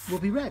will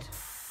be red.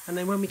 And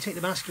then when we take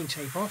the masking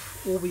tape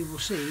off, all we will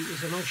see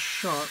is a nice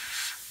sharp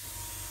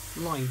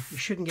line. You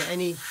shouldn't get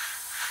any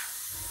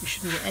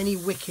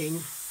wicking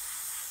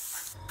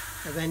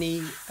of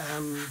any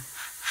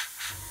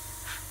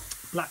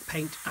black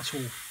paint at all.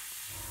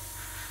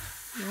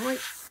 Alright,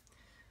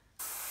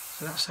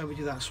 so that's how we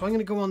do that. So I'm going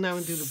to go on now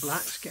and do the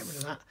blacks, get rid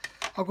of that.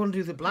 I'll go and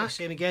do the black,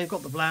 and again,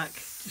 got the black,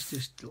 just do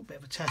a little bit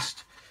of a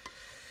test.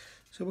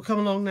 So we'll come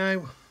along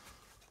now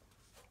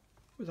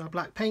with our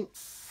black paint,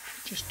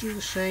 just do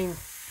the same,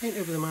 paint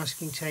over the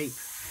masking tape,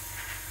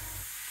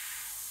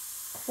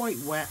 quite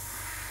wet.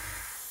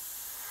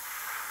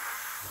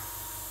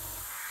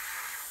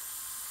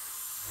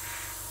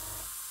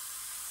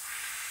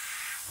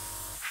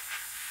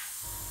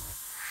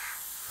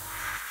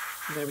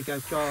 There we go,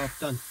 job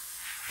done.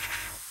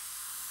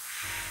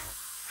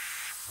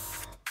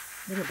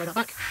 Maybe I'll bring that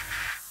back.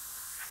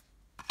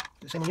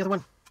 Do the same on the other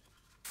one.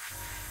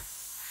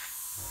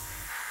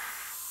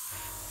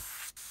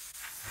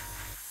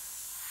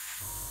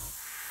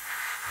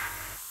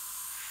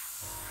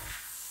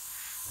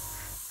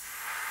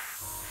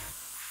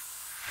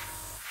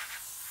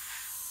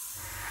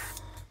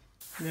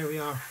 And there we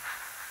are.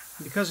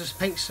 And because this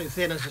paint's so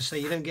thin, as I say,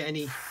 you don't get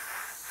any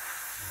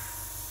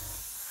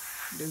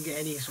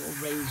sort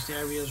of raised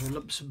areas or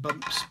lumps and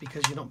bumps,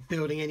 because you're not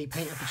building any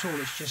paint up at all.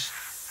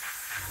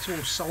 It's all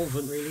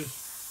solvent really.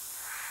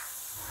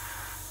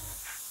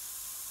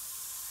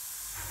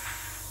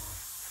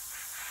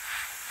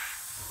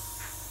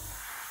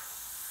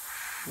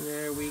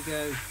 There we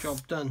go,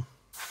 job done.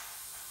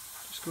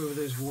 Just go over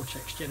those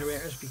vortex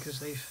generators because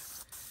they've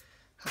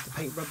had the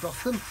paint rubbed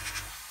off them.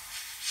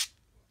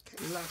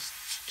 Get your last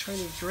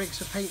tiny dregs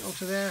of paint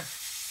onto there.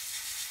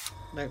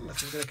 No,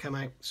 nothing's going to come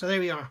out. So there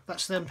we are,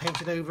 that's them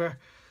painted over.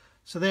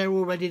 So they're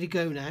all ready to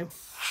go now.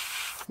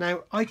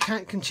 Now I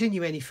can't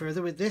continue any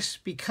further with this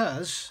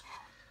because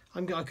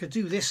I could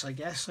do this, I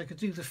guess. I could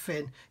do the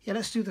fin. Yeah,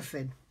 let's do the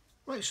fin.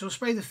 Right, so I'll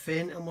spray the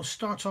fin and we'll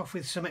start off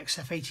with some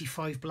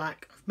XF85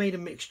 black. I've made a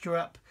mixture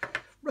up,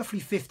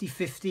 roughly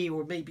 50-50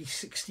 or maybe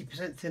 60%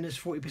 thinners,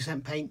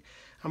 40% paint.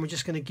 And we're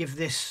just going to give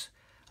this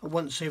a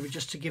once over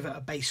just to give it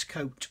a base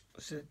coat,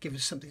 to give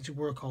it something to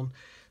work on.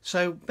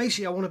 So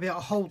basically I want to be able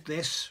to hold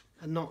this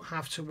and not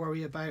have to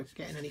worry about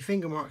getting any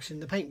finger marks in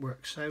the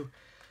paintwork. So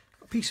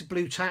a piece of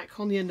blue tack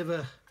on the end of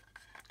a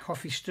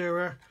coffee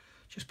stirrer,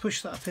 just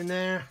push that up in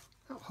there,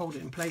 that'll hold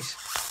it in place,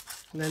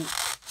 and then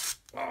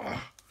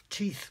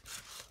teeth,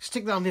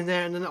 stick that in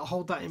there, and then that'll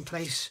hold that in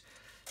place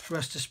for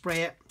us to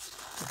spray it.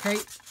 Okay,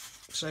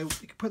 so you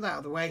can put that out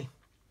of the way,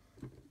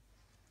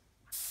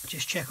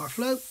 just check our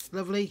flow,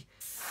 lovely,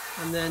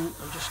 and then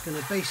I'm just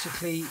going to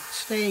basically,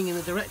 staying in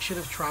the direction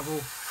of travel.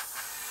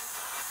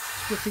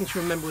 It's a good thing to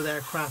remember with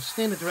aircraft,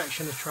 stay in the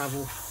direction of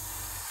travel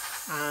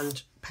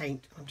and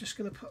paint. I'm just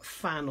going to put a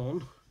fan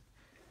on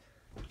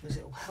because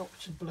it will help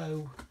to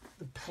blow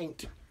the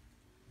paint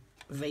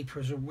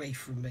vapours away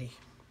from me.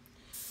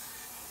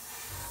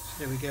 So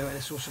there we go, and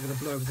it's also going to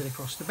blow everything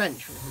across the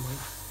bench. Never mind.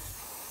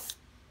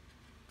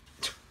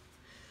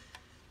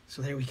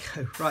 So there we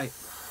go. Right,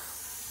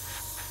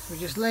 we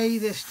just lay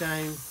this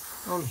down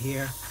on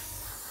here.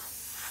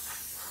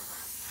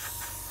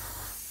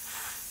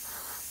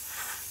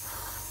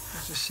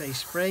 As I say,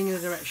 spraying in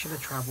the direction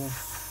of travel.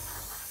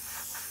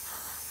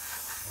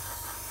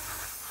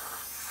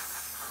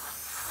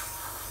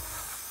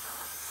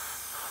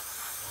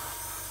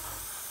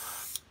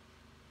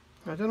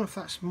 I don't know if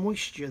that's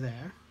moisture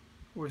there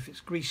or if it's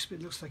grease, but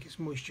it looks like it's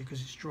moisture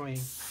because it's drying.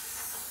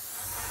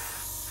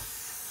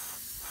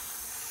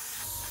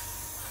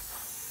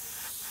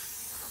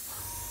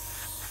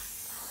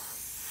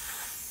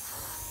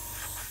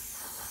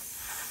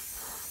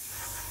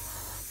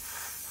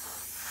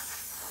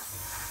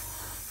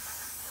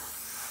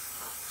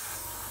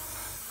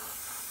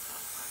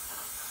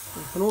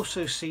 You can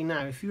also see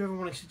now, if you ever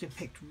wanted to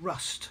depict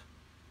rust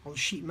on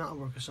sheet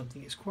metalwork or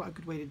something, it's quite a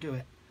good way to do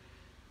it.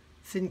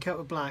 Thin coat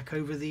of black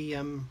over the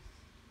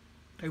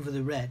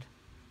red.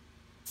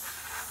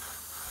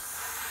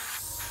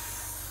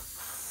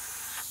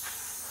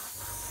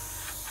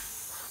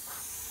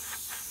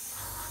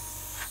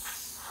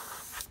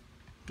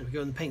 There we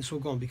go, and the paint's all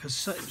gone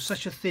because it was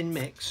such a thin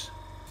mix.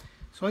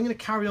 So I'm going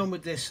to carry on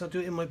with this. I'll do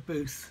it in my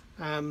booth,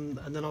 and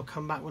then I'll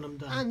come back when I'm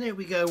done. And there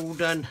we go, all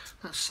done.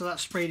 So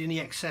that's sprayed in the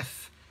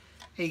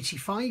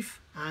XF85,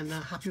 and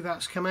happy with how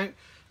it's come out.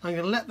 I'm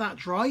going to let that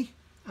dry,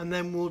 and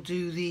then we'll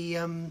do the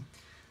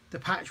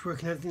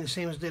patchwork and everything the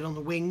same as I did on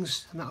the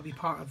wings, and that'll be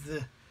part of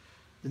the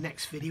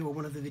next video, or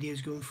one of the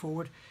videos going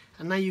forward.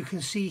 And now you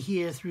can see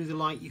here through the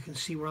light, you can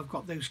see where I've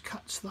got those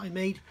cuts that I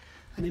made,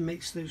 and it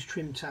makes those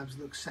trim tabs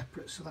look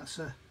separate. So that's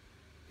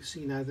you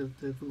see now the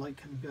light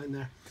coming behind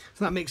there,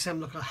 so that makes them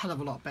look a hell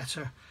of a lot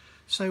better.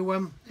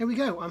 So there we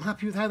go. I'm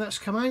happy with how that's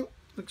come out.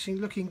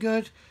 Looking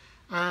good,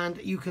 and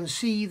you can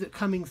see that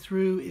coming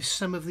through is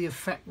some of the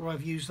effect where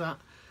I've used that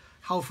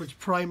Halford's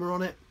primer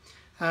on it.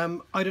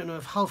 I don't know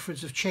if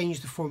Halfords have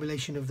changed the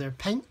formulation of their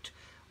paint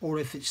or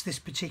if it's this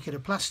particular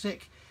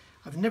plastic.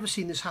 I've never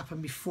seen this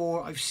happen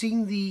before. I've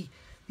seen the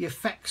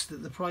effects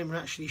that the primer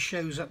actually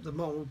shows up the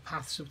model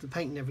paths of the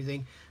paint and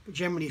everything, but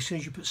generally as soon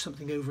as you put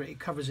something over it, it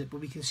covers it. But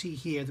we can see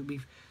here that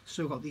we've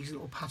still got these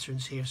little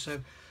patterns here, so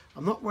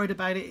I'm not worried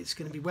about it. It's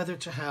going to be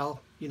weathered to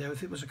hell. You know,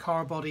 if it was a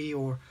car body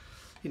or,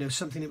 you know,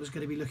 something that was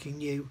going to be looking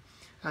new.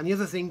 And the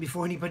other thing,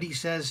 before anybody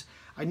says,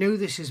 I know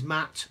this is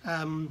matte,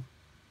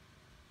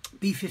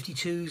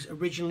 B52s,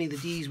 originally the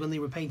Ds, when they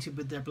were painted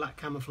with their black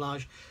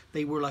camouflage,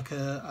 they were like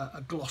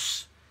a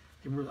gloss.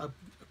 They were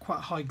quite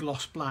a high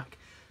gloss black.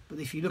 But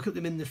if you look at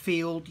them in the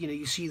field, you know,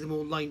 you see them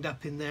all lined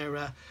up in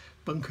their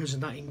bunkers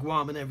and that in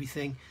Guam and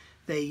everything.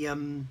 They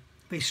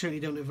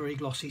certainly don't look very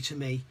glossy to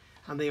me,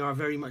 and they are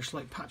very much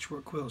like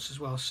patchwork quilts as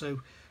well.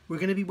 So we're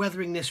going to be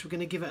weathering this. We're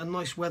going to give it a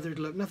nice weathered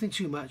look, nothing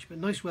too much, but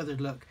nice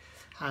weathered look,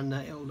 and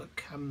it'll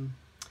look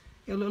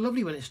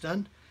lovely when it's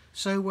done.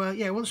 So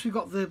yeah, once we've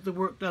got the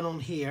work done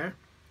on here,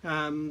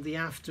 the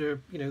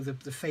after, you know,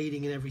 the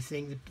fading and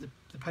everything,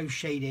 the post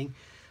shading,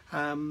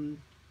 then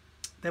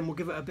we'll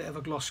give it a bit of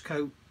a gloss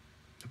coat.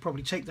 I'll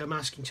probably take the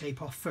masking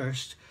tape off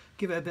first,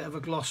 give it a bit of a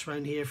gloss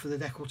around here for the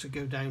decal to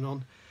go down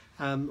on.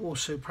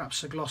 Also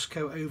perhaps a gloss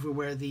coat over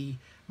where the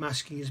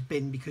masking has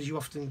been, because you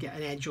often get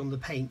an edge on the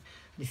paint,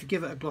 and if you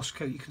give it a gloss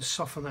coat you can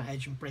soften that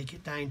edge and break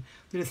it down.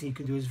 The other thing you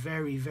can do is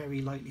very,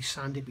 very lightly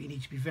sand it, but you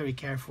need to be very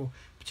careful,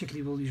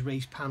 particularly with all these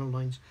raised panel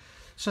lines.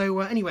 So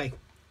anyway,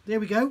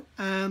 there we go.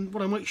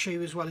 What I might show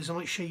you as well is I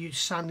might show you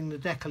sanding the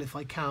decal if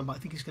I can, but I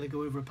think it's going to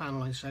go over a panel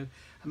line, so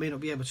I may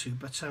not be able to.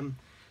 But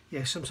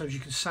yeah, sometimes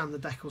you can sand the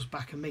decals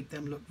back and make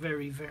them look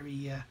very,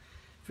 very,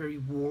 very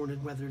worn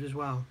and weathered as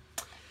well.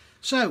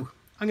 So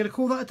I'm going to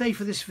call that a day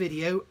for this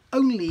video,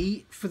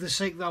 only for the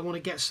sake that I want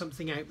to get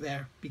something out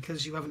there,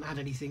 because you haven't had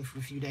anything for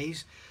a few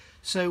days.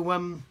 So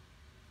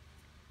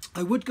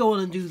I would go on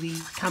and do the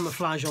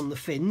camouflage on the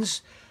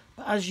fins,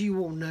 but as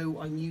you all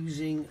know, I'm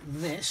using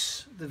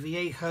this, the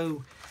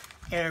Vallejo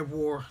Air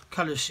War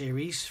Colour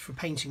Series, for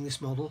painting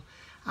this model.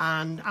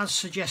 And as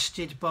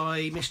suggested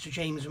by Mr.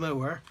 James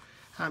Mower,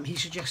 he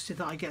suggested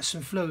that I get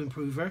some flow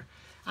improver,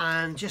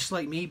 and just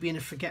like me, being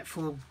a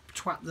forgetful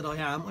twat that I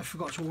am, I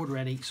forgot to order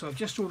any, so I've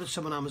just ordered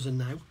some on Amazon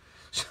now.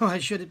 So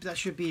that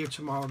should be here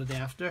tomorrow or the day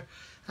after,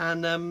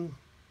 and then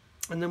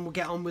we'll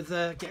get on with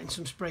getting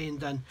some spraying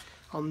done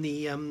on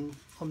the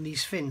on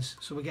these fins.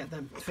 So we'll get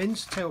them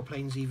fins,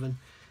 tailplanes even,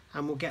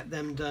 and we'll get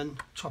them done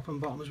top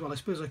and bottom as well. I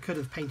suppose I could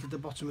have painted the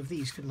bottom of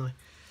these, couldn't I?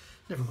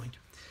 Never mind.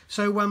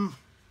 So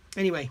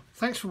anyway,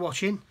 thanks for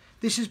watching.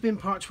 This has been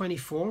part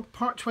 24.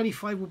 Part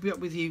 25 will be up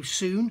with you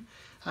soon.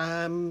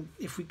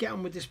 If we get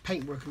on with this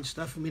paintwork and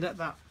stuff, and we let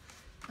that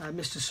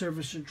Mr.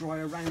 Servicer dry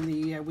around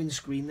the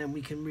windscreen, then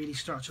we can really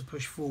start to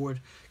push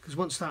forward. Because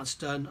once that's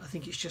done, I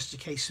think it's just a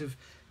case of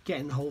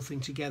getting the whole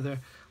thing together.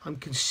 I'm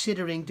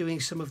considering doing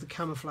some of the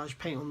camouflage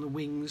paint on the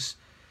wings.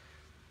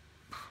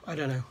 I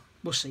don't know.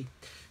 We'll see.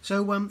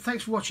 So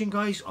thanks for watching,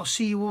 guys. I'll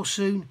see you all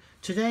soon.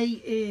 Today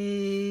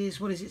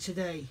is... what is it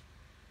today?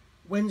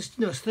 Wednesday?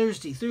 No, it's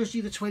Thursday.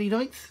 Thursday the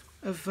 29th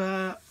of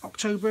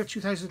October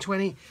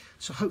 2020.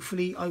 So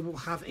hopefully I will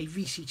have a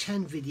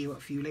VC10 video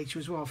up for you later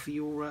as well, for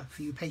you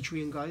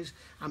Patreon guys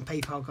and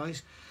PayPal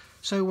guys.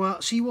 So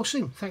see you all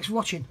soon. Thanks for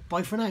watching.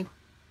 Bye for now.